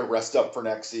 good year, rest up for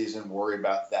next season, worry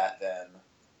about that then,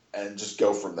 and just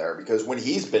go from there. Because when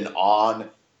he's been on,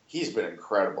 he's been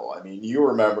incredible. I mean, you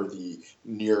remember the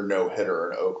near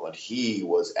no-hitter in Oakland. He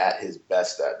was at his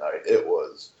best that night. It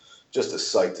was just a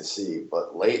sight to see.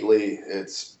 But lately,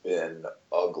 it's been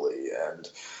ugly. And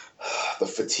the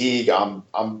fatigue, I'm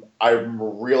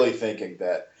really thinking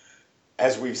that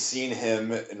as we've seen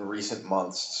him in recent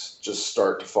months just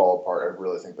start to fall apart, I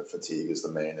really think the fatigue is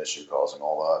the main issue causing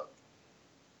all that.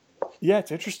 Yeah,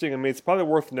 it's interesting. I mean, it's probably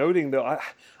worth noting, though.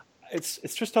 It's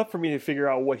just tough for me to figure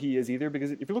out what he is either,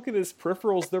 because if you look at his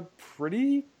peripherals, they're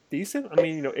pretty decent. I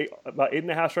mean, about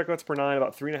 8.5 strikeouts per nine,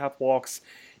 about 3.5 walks.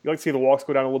 You like to see the walks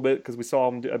go down a little bit because we saw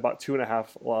him do about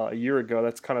 2.5 a year ago.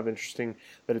 That's kind of interesting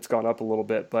that it's gone up a little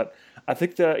bit. But I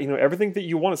think that everything that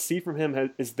you want to see from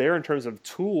him is there in terms of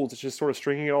tools. It's just sort of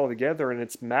stringing it all together, and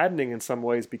it's maddening in some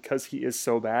ways because he is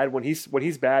so bad. When he's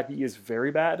bad, he is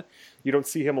very bad. You don't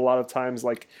see him a lot of times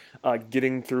like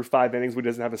getting through 5 innings when he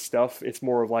doesn't have his stuff. It's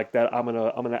more of like that I'm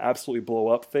gonna absolutely blow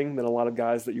up thing than a lot of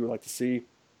guys that you would like to see.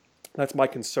 That's my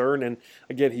concern. And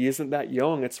again, he isn't that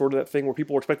young. It's sort of that thing where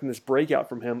people are expecting this breakout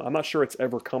from him. I'm not sure it's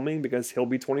ever coming because he'll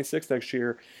be 26 next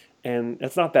year, and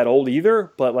it's not that old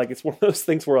either. But like, it's one of those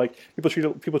things where like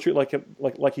people treat like him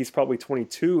like he's probably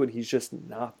 22, and he's just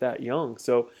not that young.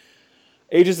 So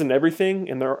age isn't everything,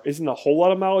 and there isn't a whole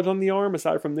lot of mileage on the arm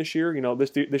aside from this year.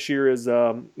 This year is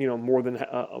more than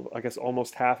I guess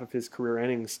almost half of his career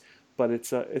innings. But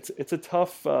it's a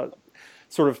tough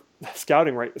sort of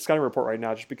scouting report right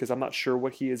now, just because I'm not sure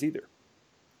what he is either.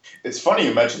 It's funny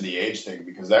you mentioned the age thing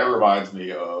because that reminds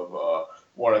me of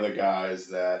one of the guys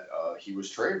that he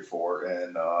was traded for,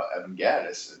 and Evan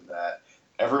Gattis, and that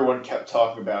everyone kept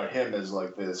talking about him as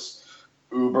like this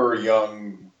uber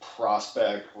young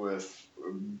prospect with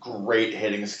great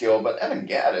hitting skill. But Evan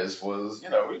Gattis was, he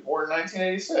was born in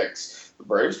 1986. The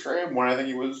Braves traded him when I think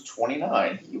he was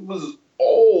 29. He was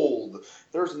old.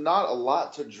 There's not a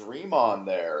lot to dream on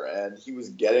there, and he was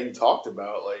getting talked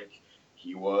about like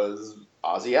he was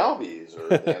Ozzie Albies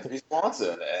or Anthony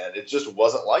Swanson, and it just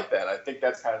wasn't like that. I think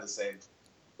that's kind of the same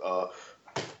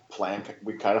plan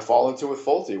we kind of fall into with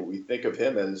Fulte. We think of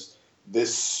him as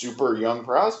this super young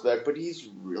prospect, but he's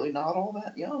really not all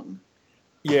that young.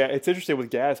 Yeah, it's interesting with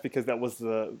Gas because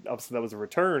obviously that was a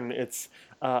return. It's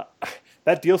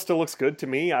that deal still looks good to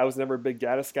me. I was never a big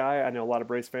Gaddis guy. I know a lot of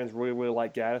Braves fans really, really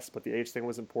like Gaddis, but the age thing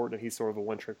was important, and he's sort of a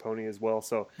one-trick pony as well.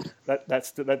 So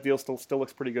that deal still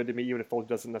looks pretty good to me, even if Fulte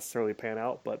doesn't necessarily pan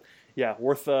out. But yeah,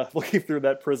 worth looking through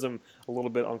that prism a little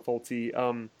bit on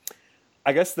Fulte.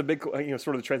 I guess the big,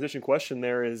 sort of the transition question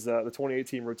there is the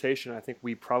 2018 rotation. I think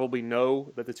we probably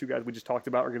know that the two guys we just talked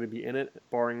about are going to be in it,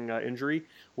 barring injury,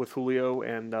 with Julio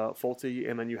and Fulte.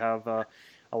 And then you have a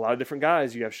lot of different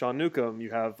guys. You have Sean Newcomb.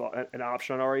 You have an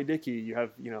option on R.A. Dickey. You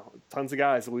have, tons of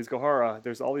guys, Luis Gohara.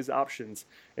 There's all these options.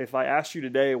 If I asked you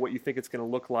today what you think it's going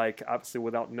to look like, obviously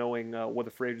without knowing what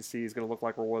the free agency is going to look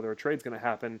like or whether a trade's going to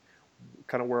happen,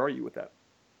 kind of where are you with that?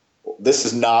 This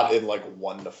is not in like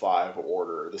 1 to 5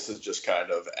 order. This is just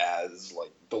kind of as like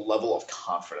the level of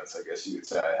confidence, I guess you could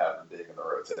say, I have in being in the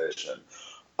rotation.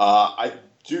 I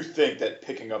do think that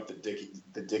picking up the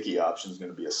Dickey option is going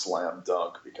to be a slam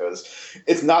dunk because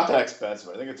it's not that expensive.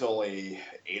 I think it's only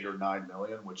 $8 or $9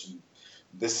 million, which in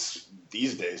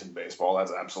these days in baseball,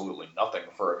 that's absolutely nothing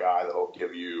for a guy that'll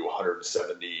give you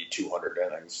 170, 200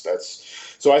 innings.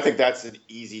 So I think that's an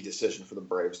easy decision for the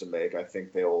Braves to make. I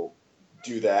think they'll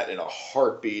do that in a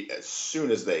heartbeat as soon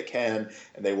as they can,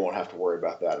 and they won't have to worry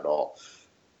about that at all.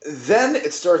 Then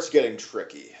it starts getting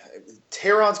tricky.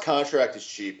 Teheran's contract is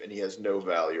cheap, and he has no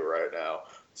value right now,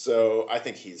 so I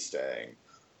think he's staying.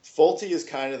 Folty is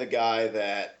kind of the guy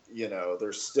that,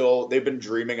 they've been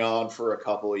dreaming on for a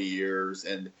couple of years,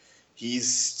 and he's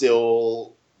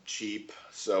still cheap.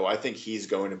 So I think he's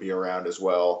going to be around as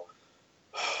well.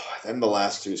 Then the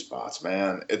last two spots,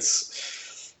 man,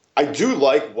 I do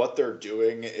like what they're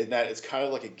doing in that it's kind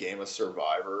of like a game of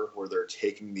Survivor where they're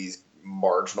taking these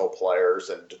marginal players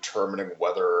and determining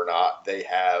whether or not they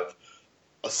have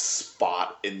a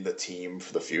spot in the team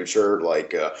for the future.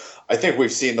 Like, I think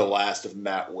we've seen the last of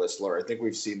Matt Whistler. I think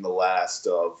we've seen the last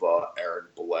of Aaron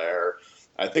Blair.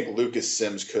 I think Lucas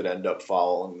Sims could end up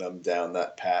following them down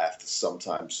that path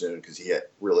sometime soon because he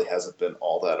really hasn't been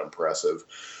all that impressive.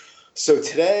 So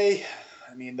today,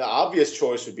 I mean, the obvious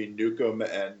choice would be Newcomb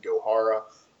and Gohara.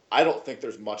 I don't think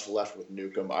there's much left with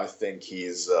Newcomb. I think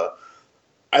he's a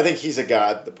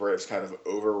guy that the Braves kind of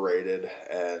overrated,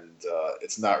 and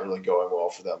it's not really going well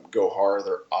for them. Gohara,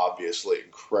 they're obviously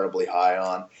incredibly high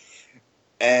on.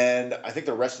 And I think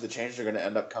the rest of the changes are going to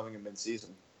end up coming in midseason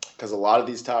because a lot of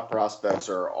these top prospects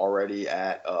are already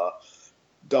at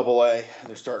Double-A, and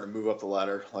they're starting to move up the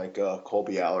ladder, like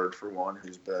Colby Allard, for one,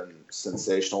 who's been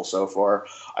sensational so far.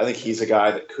 I think he's a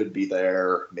guy that could be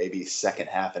there maybe second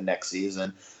half of next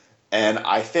season. And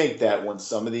I think that when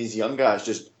some of these young guys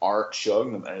just aren't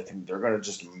showing them anything, they're going to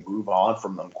just move on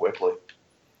from them quickly.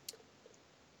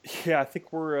 Yeah, I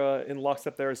think we're in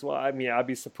lockstep there as well. I mean, I'd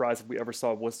be surprised if we ever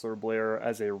saw Whistler Blair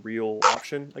as a real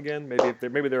option again.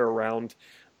 Maybe they're around,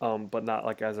 but not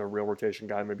like as a real rotation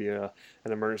guy. Maybe an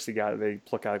emergency guy that they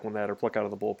pluck out one that or pluck out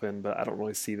of the bullpen. But I don't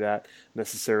really see that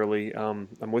necessarily. I'm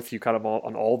with you kind of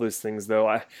on all those things, though.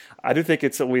 I do think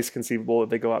it's at least conceivable that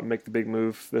they go out and make the big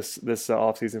move this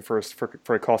offseason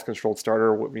for a cost controlled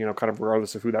starter. Kind of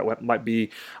regardless of who that might be.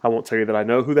 I won't tell you that I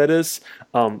know who that is.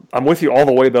 I'm with you all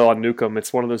the way though on Newcomb.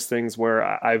 It's one of those things where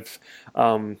I've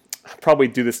probably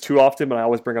do this too often, but I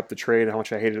always bring up the trade and how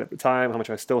much I hated it at the time, how much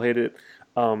I still hate it.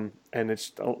 And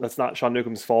that's not Sean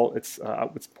Newcomb's fault. It's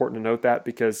important to note that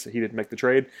because he didn't make the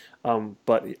trade.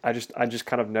 But I just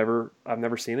kind of I've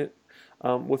never seen it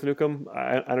with Newcomb.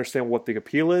 I understand what the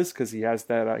appeal is because he has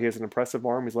that he has an impressive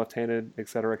arm. He's left-handed, et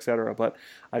cetera, et cetera. But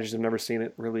I just have never seen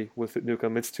it really with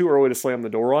Newcomb. It's too early to slam the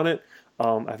door on it.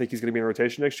 I think he's going to be in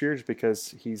rotation next year just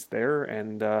because he's there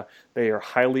and they are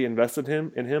highly invested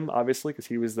in him, obviously, because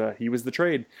he was the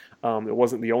trade. It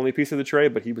wasn't the only piece of the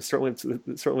trade, but he was certainly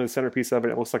the centerpiece of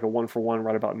it. It looks like a 1-for-1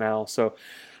 right about now. So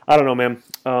I don't know,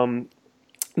 man.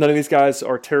 None of these guys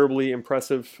are terribly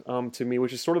impressive to me,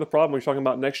 which is sort of the problem when you're talking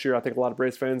about next year. I think a lot of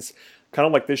Braves fans, kind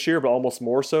of like this year, but almost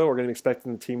more so, are going to be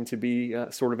expecting the team to be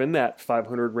sort of in that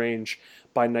 500 range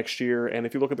by next year. And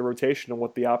if you look at the rotation and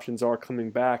what the options are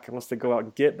coming back, unless they go out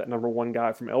and get that number one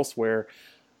guy from elsewhere,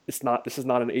 this is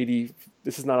not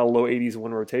a low 80s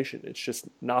win rotation. It's just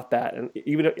not that. And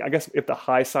even I guess if the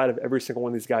high side of every single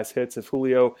one of these guys hits, if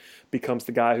Julio becomes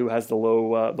the guy who has the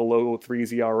low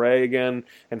 3s ERA again,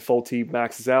 and Folty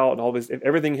maxes out, and all this, if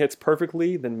everything hits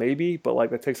perfectly, then maybe. But like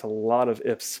that takes a lot of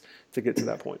ifs to get to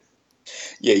that point.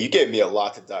 Yeah, you gave me a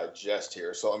lot to digest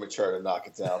here, so let me try to knock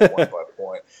it down point by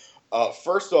point.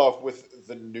 First off, with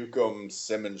the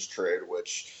Newcomb-Simmons trade,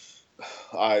 which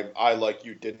I like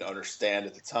you didn't understand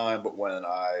at the time, but when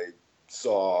I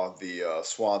saw the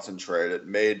Swanson trade,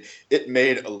 it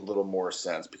made a little more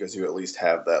sense because you at least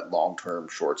have that long-term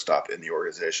shortstop in the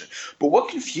organization. But what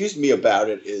confused me about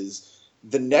it is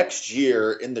the next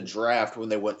year in the draft when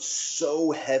they went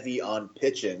so heavy on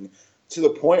pitching to the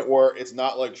point where it's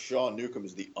not like Sean Newcomb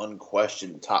is the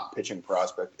unquestioned top pitching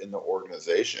prospect in the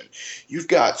organization. You've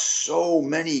got so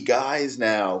many guys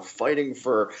now fighting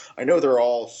for – I know they're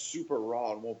all super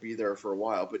raw and won't be there for a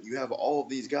while, but you have all of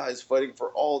these guys fighting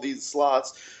for all these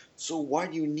slots. So why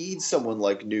do you need someone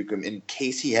like Newcomb in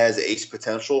case he has ace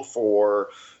potential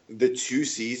for the 2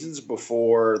 seasons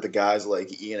before the guys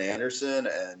like Ian Anderson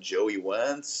and Joey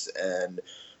Wentz and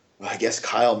I guess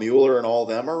Kyle Mueller and all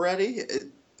them are ready?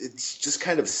 It's just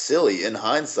kind of silly in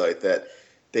hindsight that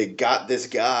they got this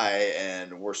guy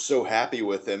and were so happy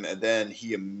with him, and then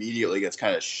he immediately gets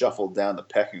kind of shuffled down the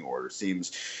pecking order.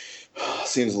 Seems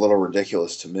a little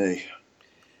ridiculous to me.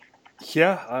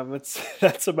 Yeah,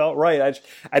 that's about right.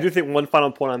 I do think one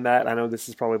final point on that. I know this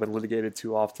has probably been litigated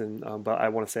too often, but I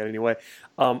want to say it anyway.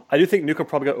 I do think Newcomb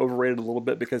probably got overrated a little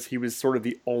bit because he was sort of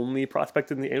the only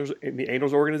prospect in the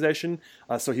Angels organization.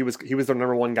 So he was their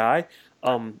number one guy.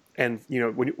 And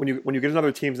when you get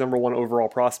another team's number one overall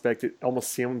prospect, it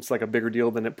almost seems like a bigger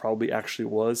deal than it probably actually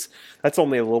was. That's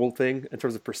only a little thing in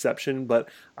terms of perception, but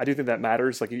I do think that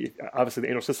matters. Like obviously the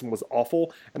Angel system was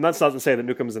awful, and that's not to say that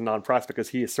Newcomb is a non-prospect because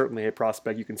he is certainly a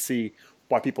prospect. You can see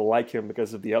why people like him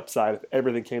because of the upside. If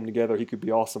everything came together, he could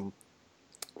be awesome.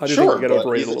 I do think he got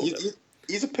overrated a little bit.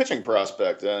 He's a pitching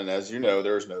prospect, and as you know,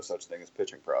 there's no such thing as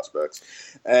pitching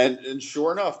prospects. And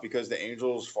sure enough, because the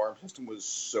Angels' farm system was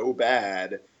so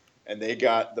bad, and they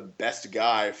got the best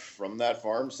guy from that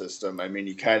farm system, I mean,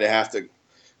 you kind of have to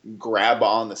grab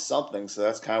on to something. So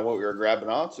that's kind of what we were grabbing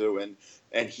onto,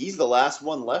 and he's the last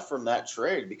one left from that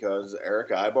trade because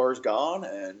Eric Ibar's gone,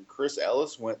 and Chris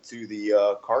Ellis went to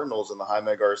the Cardinals in the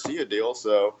Jaime Garcia deal.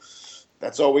 So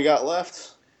that's all we got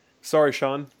left. Sorry,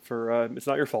 Sean, for it's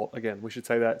not your fault. Again, we should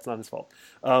say that it's not his fault.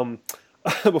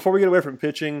 Before we get away from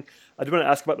pitching, I do want to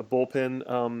ask about the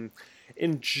bullpen.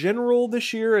 In general,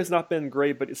 this year has not been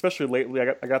great, but especially lately,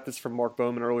 I got this from Mark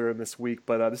Bowman earlier in this week.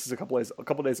 But this is a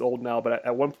couple days old now. But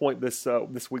at one point this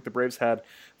week, the Braves had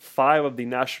 5 of the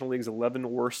National League's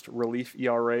 11 worst relief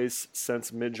ERAs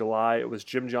since mid-July. It was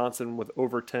Jim Johnson with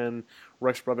over 10,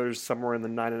 Rex Brothers somewhere in the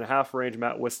 9.5 range,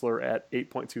 Matt Whistler at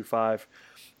 8.25.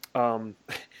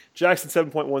 Jackson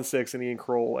 7.16 and Ian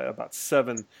Kroll at about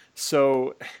 7.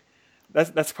 So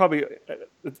that's probably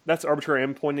that's arbitrary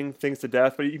and pointing things to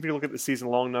death. But if you look at the season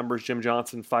long numbers, Jim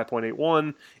Johnson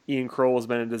 5.81, Ian Kroll has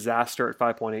been a disaster at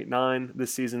 5.89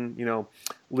 this season. You know,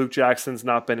 Luke Jackson's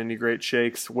not been any great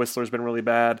shakes. Whistler's been really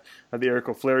bad. The Eric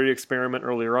O'Flaherty experiment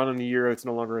earlier on in the year, it's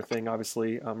no longer a thing.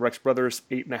 Obviously, Rex Brothers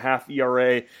 8.5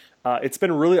 ERA. It's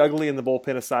been really ugly in the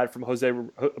bullpen aside from Jose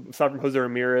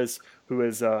Ramirez, who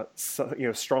is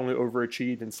strongly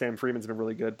overachieved, and Sam Freeman's been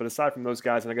really good. But aside from those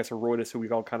guys, and I guess Aroydis, who we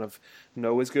all kind of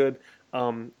know is good,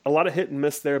 a lot of hit and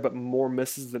miss there, but more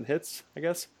misses than hits, I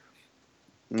guess.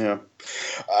 Yeah.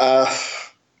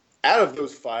 Out of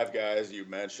those 5 guys you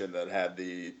mentioned that had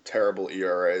the terrible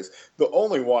ERAs, the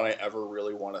only one I ever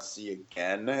really want to see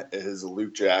again is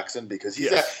Luke Jackson, because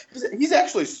he's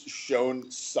actually shown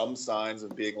some signs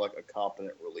of being like a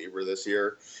competent reliever this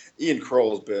year. Ian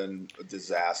Kroll's been a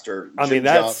disaster. I mean,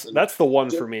 that's the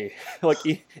one for me. Like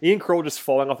Ian Kroll just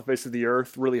falling off the face of the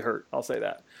earth really hurt. I'll say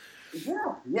that.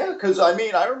 Yeah, because I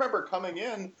mean, I remember coming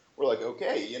in, we're like,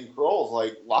 okay, Ian Kroll's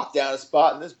like locked down a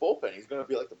spot in this bullpen. He's going to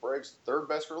be like the Braves' 3rd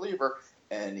best reliever,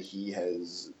 and he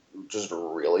has just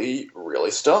really, really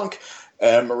stunk.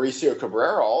 And Mauricio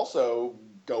Cabrera also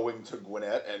going to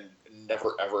Gwinnett and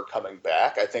never ever coming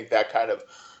back. I think that kind of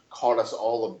caught us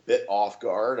all a bit off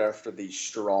guard after the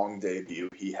strong debut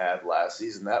he had last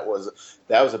season. That was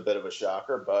a bit of a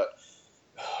shocker, but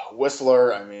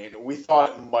Whistler, I mean, we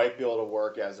thought it might be able to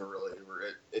work as a reliever.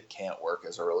 It can't work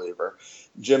as a reliever.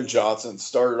 Jim Johnson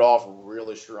started off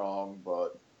really strong,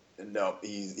 but no,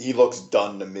 he looks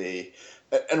done to me.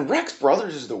 And Rex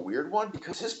Brothers is the weird one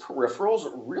because his peripherals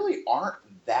really aren't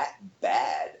that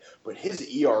bad, but his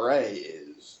ERA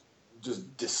is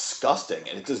just disgusting,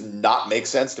 and it does not make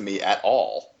sense to me at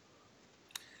all.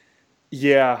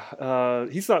 Yeah,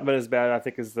 he's not been as bad, I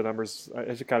think, as the numbers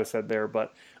as you kind of said there,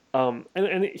 but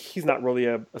and he's not really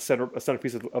a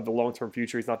centerpiece of the long-term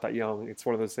future. He's not that young. It's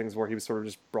one of those things where he was sort of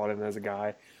just brought in as a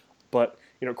guy. But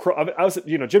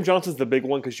Jim Johnson's the big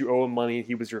one because you owe him money.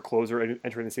 He was your closer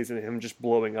entering the season, and him just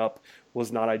blowing up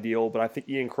was not ideal. But I think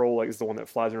Ian Kroll is the one that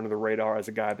flies under the radar as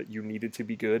a guy that you needed to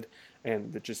be good,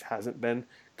 and that just hasn't been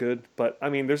good. But I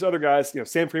mean, there's other guys.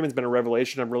 Sam Freeman's been a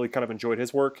revelation. I've really kind of enjoyed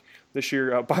his work this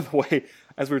year. By the way,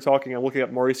 as we were talking, I'm looking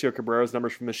at Mauricio Cabrera's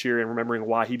numbers from this year and remembering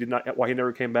why he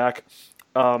never came back.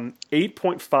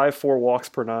 8.54 walks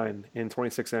per 9 in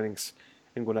 26 innings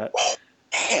in Gwinnett.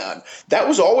 Man, that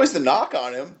was always the knock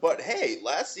on him. But hey,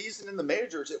 last season in the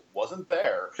majors, it wasn't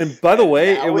there. And by the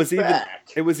way, it was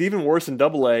even worse in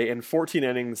Double-A. In 14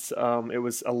 innings, it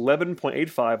was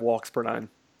 11.85 walks per 9.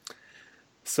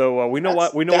 So we know why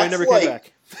he never came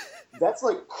back. That's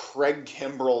like Craig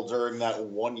Kimbrell during that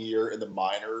 1 year in the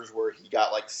minors where he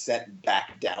got like sent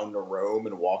back down to Rome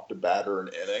and walked a batter an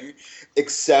inning.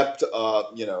 Except,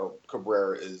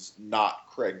 Cabrera is not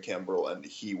Craig Kimbrell, and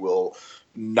he will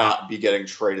not be getting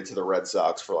traded to the Red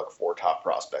Sox for like 4 top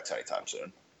prospects anytime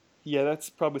soon. Yeah, that's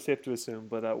probably safe to assume.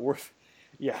 But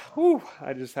yeah. Whew,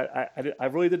 I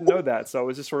really didn't know that, so I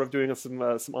was just sort of doing some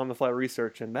on the fly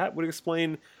research, and that would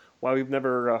explain why we've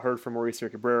never heard from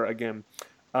Mauricio Cabrera again.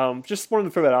 Just wanted to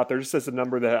throw that out there, just as a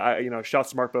number that shouts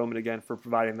to Mark Bowman again for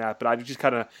providing that. But I just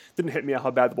kind of didn't hit me how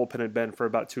bad the bullpen had been for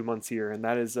about 2 months here, and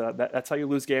that is that's how you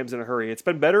lose games in a hurry. It's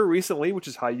been better recently, which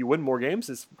is how you win more games.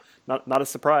 It's not a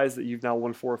surprise that you've now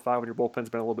won 4 or 5 when your bullpen's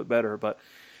been a little bit better. But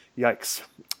yikes.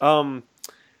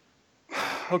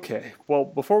 Okay, well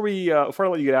before I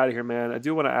let you get out of here, man, I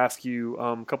do want to ask you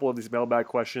a couple of these mailbag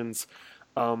questions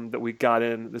that we got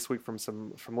in this week from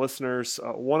listeners.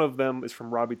 One of them is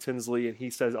from Robbie Tinsley, and he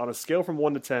says, on a scale from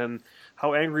 1 to 10,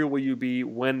 how angry will you be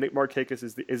when Nick Markakis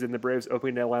is in the Braves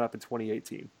opening day lineup in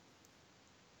 2018?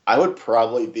 I would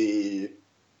probably be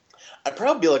I'd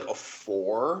probably be like a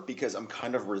 4 because I'm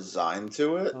kind of resigned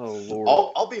to it. Oh Lord.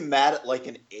 I'll be mad at like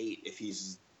an 8 if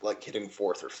he's like hitting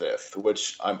 4th or 5th,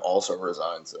 which I'm also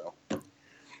resigned to.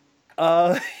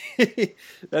 Uh,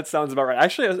 that sounds about right.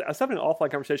 Actually, I was having an offline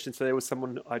conversation today with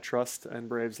someone I trust in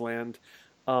Braves land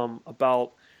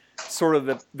about sort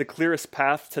of the clearest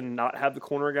path to not have the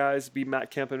corner guys be Matt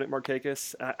Kemp and Nick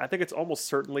Markakis. I think it's almost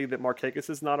certainly that Markakis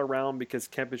is not around because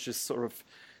Kemp is just sort of,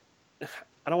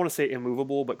 I don't want to say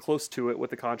immovable, but close to it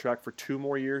with the contract for 2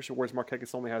 more years, whereas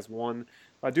Markakis only has 1.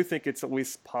 I do think it's at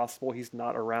least possible he's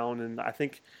not around, and I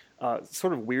think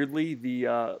sort of weirdly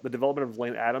the development of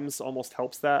Lane Adams almost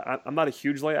helps that. I'm not a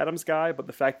huge Lane Adams guy, but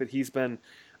the fact that he's been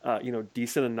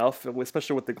decent enough,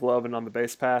 especially with the glove and on the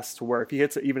base pass, to where if he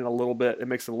hits it even a little bit, it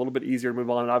makes it a little bit easier to move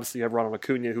on. And obviously you have Ronald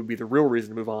Acuna, who'd be the real reason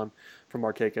to move on from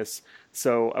Markakis.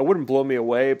 So I wouldn't blow me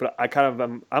away, but I kind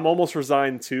of I'm almost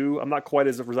resigned too. I'm not quite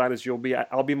as resigned as you'll be.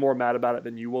 I'll be more mad about it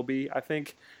than you will be, I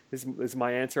think. Is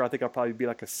my answer. I think I'll probably be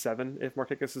like a 7 if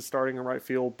Markakis is starting in right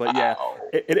field. But yeah,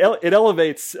 it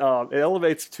elevates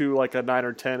to like a 9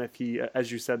 or 10 if he,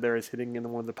 as you said, there is hitting in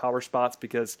one of the power spots.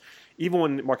 Because even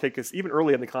when Markakis, even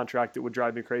early in the contract, it would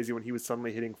drive me crazy when he was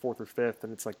suddenly hitting 4th or 5th,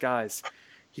 and it's like, guys,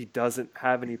 he doesn't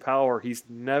have any power. He's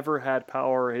never had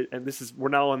power, and we're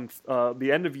now on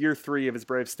the end of year 3 of his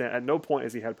Braves stint. At no point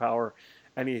has he had power,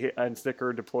 and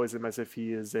Snicker deploys him as if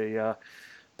he is a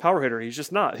power hitter. He's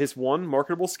just not. His one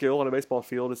marketable skill on a baseball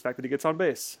field is the fact that he gets on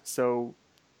base. So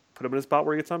put him in a spot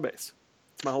where he gets on base.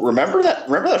 It's my whole Remember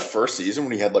that first season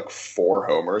when he had like 4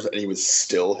 homers and he was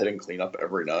still hitting cleanup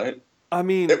every night? I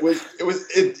mean, it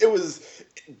was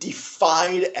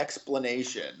defied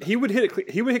explanation. He would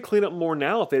hit cleanup more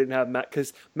now if they didn't have Matt,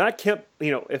 because Matt Kemp,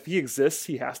 if he exists,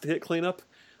 he has to hit cleanup.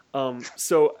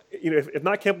 So if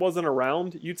Matt Kemp wasn't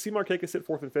around, you'd see Markakis hit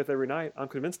 4th and 5th every night. I'm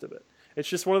convinced of it. It's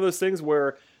just one of those things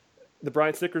where the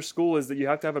Brian Snickers school is that you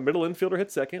have to have a middle infielder hit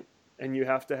second, and you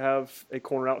have to have a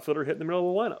corner outfielder hit in the middle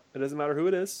of the lineup. It doesn't matter who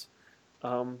it is.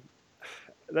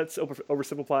 That's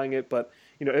oversimplifying it, but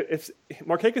if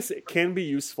Markakis can be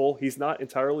useful, he's not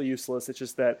entirely useless. It's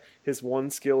just that his one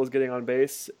skill is getting on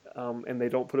base, and they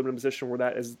don't put him in a position where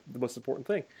that is the most important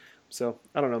thing. So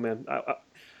I don't know, man.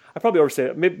 I probably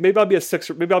overstate it. Maybe I'll be a 6,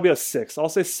 or maybe I'll be a 6. I'll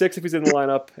say 6 if he's in the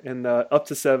lineup, and up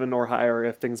to 7 or higher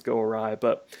if things go awry.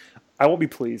 But I won't be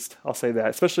pleased. I'll say that,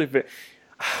 especially if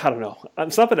I don't know.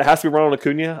 It's not that it has to be Ronald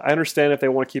Acuna. I understand if they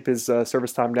want to keep his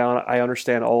service time down. I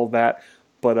understand all of that.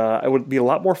 But it would be a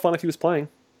lot more fun if he was playing.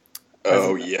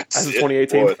 Yes. As of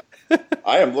 2018.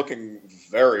 I am looking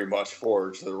very much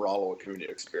forward to the Ronald Acuna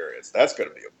experience. That's going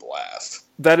to be a blast.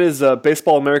 That is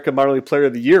Baseball America Minor League Player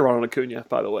of the Year, Ronald Acuna,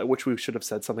 by the way, which we should have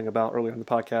said something about earlier in the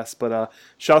podcast. But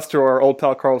shouts to our old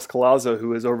pal Carlos Collazo,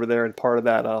 who is over there and part of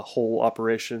that whole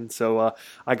operation. So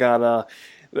I got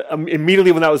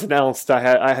immediately when that was announced,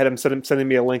 I had him sending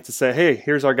me a link to say, hey,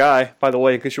 here's our guy, by the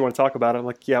way, in case you want to talk about it. I'm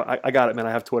like, yeah, I got it, man.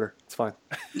 I have Twitter. It's fine.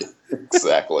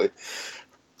 Exactly.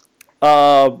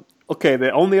 Okay,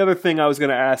 the only other thing I was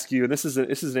going to ask you, and this is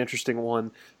an interesting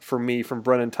one for me from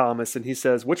Brennan Thomas, and he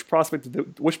says, which prospect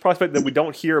that we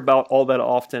don't hear about all that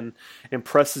often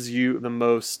impresses you the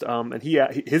most? And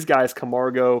his guy is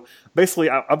Camargo. Basically,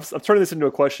 I'm turning this into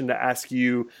a question to ask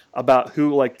you about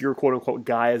who like your quote unquote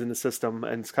guy is in the system,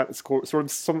 and it's kind of sort of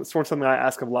something I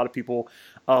ask of a lot of people.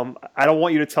 I don't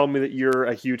want you to tell me that you're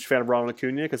a huge fan of Ronald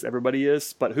Acuna because everybody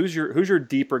is, but who's your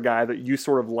deeper guy that you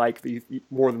sort of like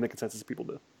more than the consensus of people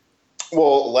do?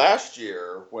 Well, last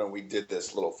year when we did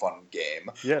this little fun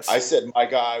game, yes, I said my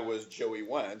guy was Joey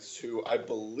Wentz, who I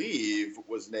believe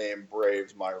was named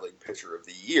Braves Minor League Pitcher of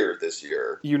the Year this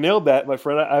year. You nailed that, my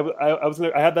friend.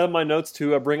 I had that in my notes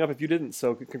to bring up if you didn't.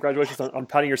 So congratulations on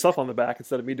patting yourself on the back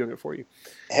instead of me doing it for you.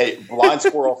 Hey, blind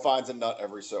squirrel finds a nut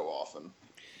every so often.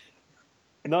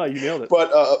 No, you nailed it.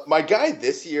 But my guy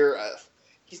this year,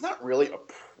 he's not really a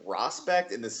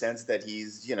prospect in the sense that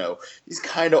he's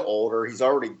kind of older. He's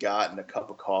already gotten a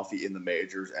cup of coffee in the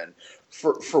majors, and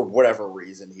for whatever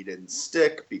reason he didn't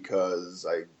stick, because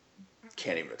I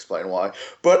can't even explain why.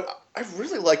 But I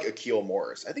really like Akil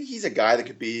Morris. I think he's a guy that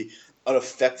could be an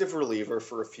effective reliever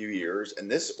for a few years, and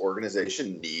this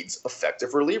organization needs effective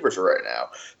relievers right now.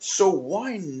 So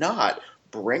why not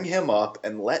bring him up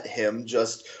and let him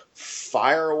just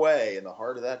fire away in the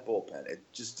heart of that bullpen? It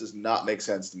just does not make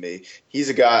sense to me. He's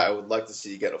a guy I would like to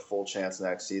see get a full chance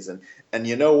next season. And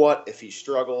you know what? If he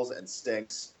struggles and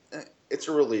stinks, it's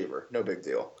a reliever. No big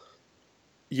deal.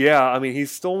 Yeah, I mean,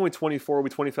 he's still only 24, will be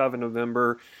 25 in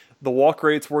November. The walk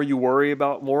rate's where you worry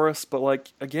about Morris, but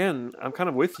like again, I'm kind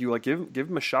of with you. Like give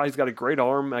him a shot. He's got a great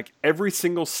arm. Like every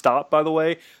single stop, by the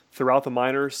way, throughout the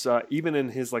minors, even in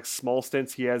his like small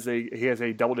stints, he has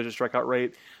a double-digit strikeout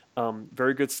rate.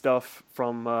 Very good stuff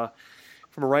from a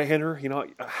right-hander.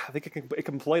 I think it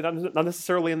can play, not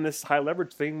necessarily in this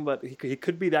high-leverage thing, but he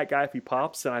could be that guy if he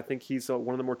pops, and I think he's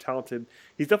one of the more talented.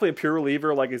 He's definitely a pure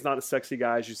reliever. Like, he's not a sexy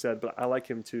guy, as you said, but I like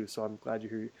him too, so I'm glad to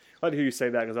hear you say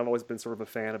that, because I've always been sort of a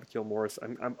fan of Akil Morris.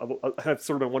 I've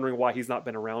sort of been wondering why he's not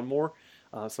been around more,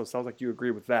 so it sounds like you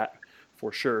agree with that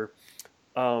for sure.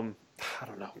 I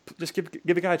don't know. Just give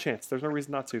the guy a chance. There's no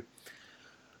reason not to.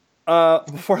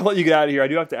 Before I let you get out of here, I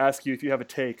do have to ask you if you have a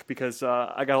take, because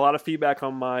I got a lot of feedback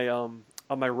on my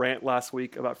rant last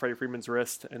week about Freddie Freeman's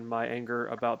wrist and my anger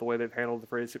about the way they've handled the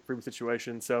Freddie Freeman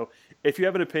situation. So if you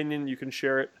have an opinion, you can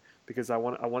share it, because I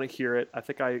want to hear it. I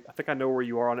think I know where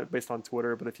you are on it based on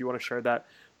Twitter, but if you want to share that,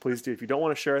 please do. If you don't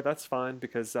want to share it, that's fine,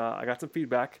 because I got some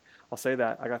feedback. I'll say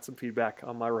that. I got some feedback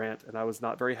on my rant, and I was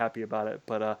not very happy about it.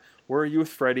 But where are you with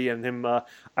Freddie and him?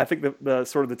 I think the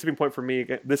sort of the tipping point for me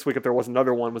this week, if there was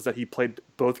another one, was that he played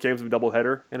both games of a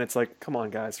doubleheader, and it's like, come on,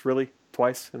 guys, really?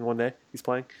 Twice in one day he's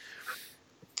playing?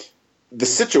 The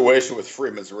situation with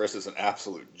Freeman's wrist is an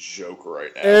absolute joke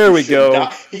right now. There we go.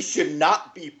 He should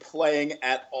not be playing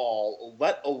at all,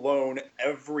 let alone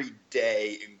every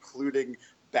day, including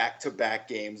back-to-back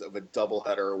games of a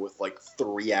doubleheader with like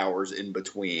 3 hours in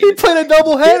between. He played a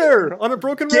doubleheader on a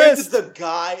broken wrist. Give the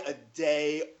guy a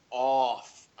day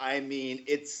off. I mean,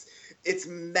 it's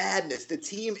madness. The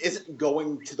team isn't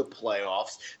going to the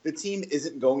playoffs. The team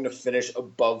isn't going to finish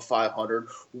above 500.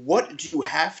 What do you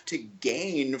have to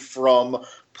gain from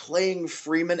playing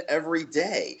Freeman every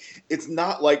day? It's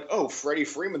not like, oh, Freddie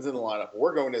Freeman's in the lineup.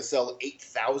 We're going to sell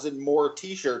 8,000 more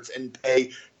T-shirts and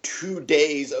pay 2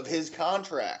 days of his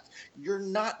contract. You're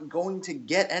not going to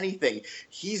get anything.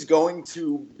 He's going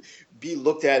to be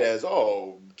looked at as,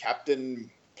 oh, Captain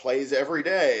plays every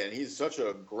day, and he's such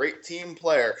a great team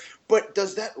player. But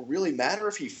does that really matter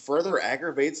if he further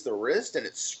aggravates the wrist and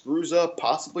it screws up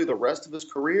possibly the rest of his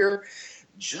career?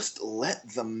 Just let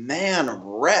the man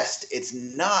rest. It's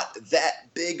not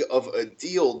that big of a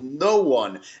deal. No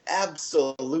one,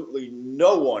 absolutely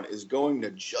no one, is going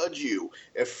to judge you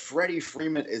if Freddie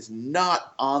Freeman is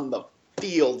not on the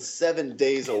field 7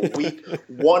 days a week,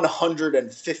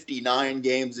 159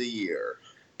 games a year.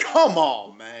 Come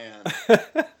on, man. That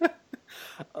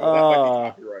might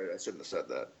be copyrighted. I shouldn't have said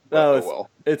that. No,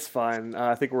 it's fine.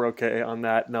 I think we're okay on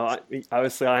that. No,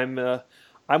 obviously I'm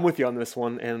with you on this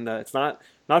one, and it's not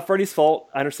Freddie's fault.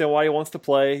 I understand why he wants to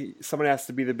play. Somebody has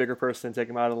to be the bigger person and take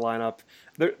him out of the lineup.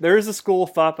 There is a school of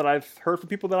thought that I've heard from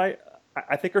people that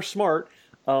I think are smart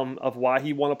of why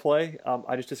he want to play.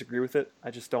 I just disagree with it.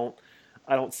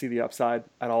 I don't see the upside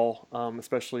at all,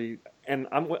 especially. And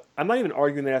I'm not even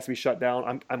arguing that it has to be shut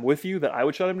down. I'm with you that I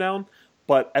would shut him down,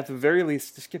 but at the very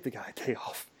least, just give the guy a day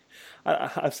off.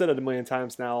 I've said it a million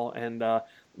times now, and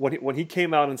when he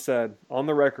came out and said on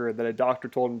the record that a doctor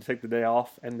told him to take the day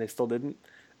off and they still didn't,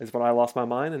 is when I lost my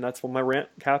mind, and that's when my rant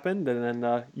happened. And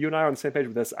then you and I are on the same page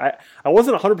with this. I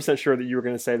wasn't 100% sure that you were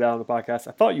going to say that on the podcast.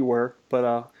 I thought you were,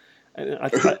 but I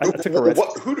took a risk.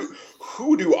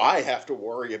 Who do I have to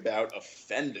worry about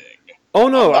offending? Oh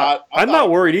no, I'm not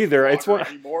worried either. It's one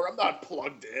anymore. I'm not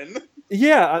plugged in.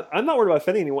 Yeah, I'm not worried about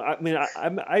offending anyone. I mean,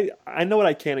 I know what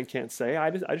I can and can't say. I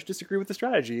just disagree with the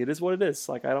strategy. It is what it is.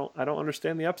 Like, I don't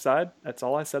understand the upside. That's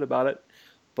all I said about it.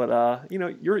 But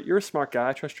you're a smart guy.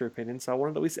 I trust your opinion, so I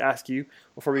wanted to at least ask you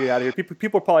before we get out of here.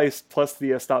 People probably pressed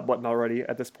the stop button already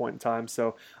at this point in time,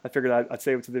 so I figured I'd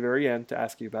save it to the very end to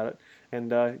ask you about it.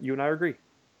 And you and I agree.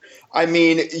 I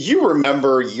mean, you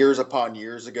remember years upon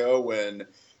years ago when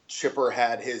Chipper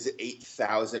had his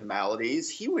 8,000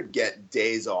 maladies. He would get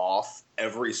days off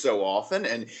every so often,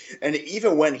 and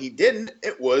even when he didn't,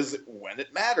 it was when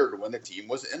it mattered, when the team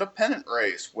was in a pennant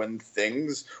race, when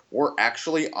things were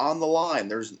actually on the line.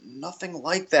 There's nothing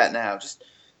like that now.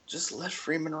 Just let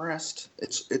Freeman rest.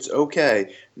 It's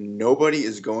okay. Nobody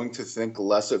is going to think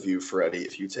less of you, Freddie,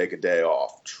 if you take a day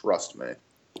off. Trust me.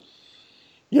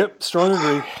 Yep, strong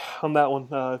agree on that one.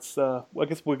 I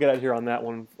guess we'll get out of here on that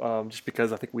one, just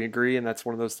because I think we agree, and that's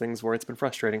one of those things where it's been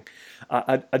frustrating.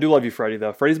 I do love you, Freddie,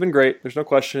 though. Freddie's been great. There's no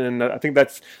question, and I think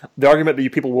that's the argument that you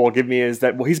people will give me is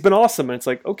that, well, he's been awesome, and it's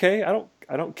like, okay, I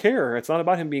don't care. It's not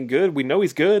about him being good. We know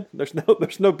he's good. There's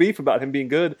no beef about him being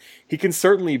good. He can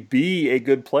certainly be a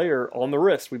good player on the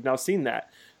wrist. We've now seen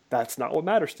that. That's not what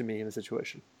matters to me in a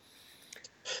situation.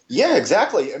 Yeah,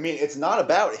 exactly. I mean, it's not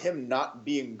about him not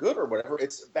being good or whatever.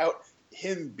 It's about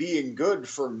him being good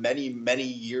for many, many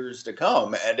years to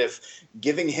come. And if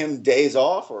giving him days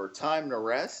off or time to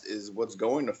rest is what's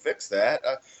going to fix that,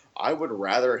 I would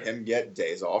rather him get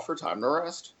days off or time to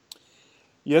rest.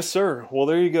 Yes, sir. Well,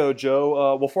 there you go,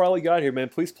 Joe. Before I let you out here, man,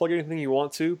 please plug anything you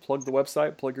want to. Plug the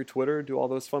website, plug your Twitter, do all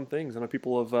those fun things. I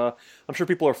know I'm sure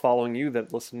people are following you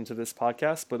that listen to this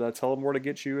podcast, but tell them where to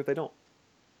get you if they don't.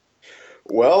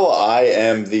 Well, I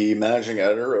am the managing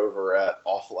editor over at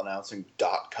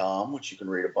awfulannouncing.com, which you can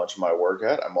read a bunch of my work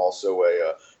at. I'm also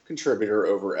a contributor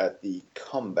over at The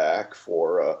Comeback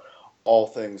for all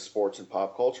things sports and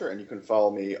pop culture, and you can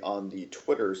follow me on the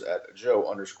Twitters at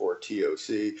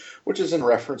Joe_TOC, which is in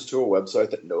reference to a website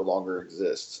that no longer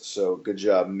exists. So good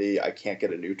job, me. I can't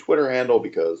get a new Twitter handle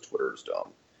because Twitter is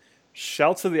dumb.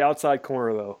 Shout to the outside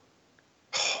corner, though.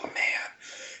 Oh, man.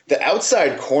 The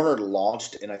Outside Corner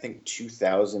launched in, I think,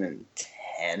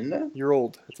 2010. You're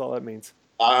old. That's all that means.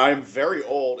 I'm very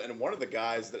old, and one of the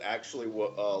guys that actually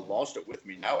launched it with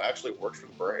me now actually works for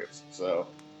the Braves. So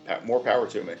more power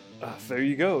to me. There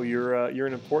you go. You're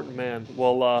an important man.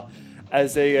 Well,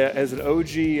 as an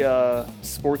OG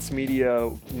sports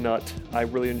media nut, I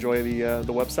really enjoy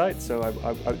the website. So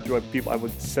I enjoy people. I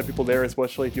would send people there,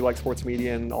 especially if you like sports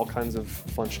media and all kinds of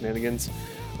fun shenanigans.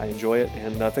 I enjoy it,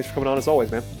 and thanks for coming on as always,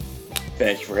 man.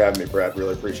 Thank you for having me, Brad.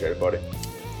 Really appreciate it, buddy.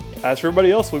 As for everybody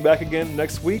else, we'll be back again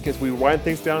next week as we wind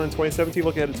things down in 2017,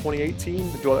 look ahead to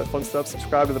 2018, do all that fun stuff.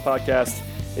 Subscribe to the podcast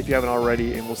if you haven't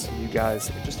already, and we'll see you guys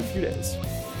in just a few days.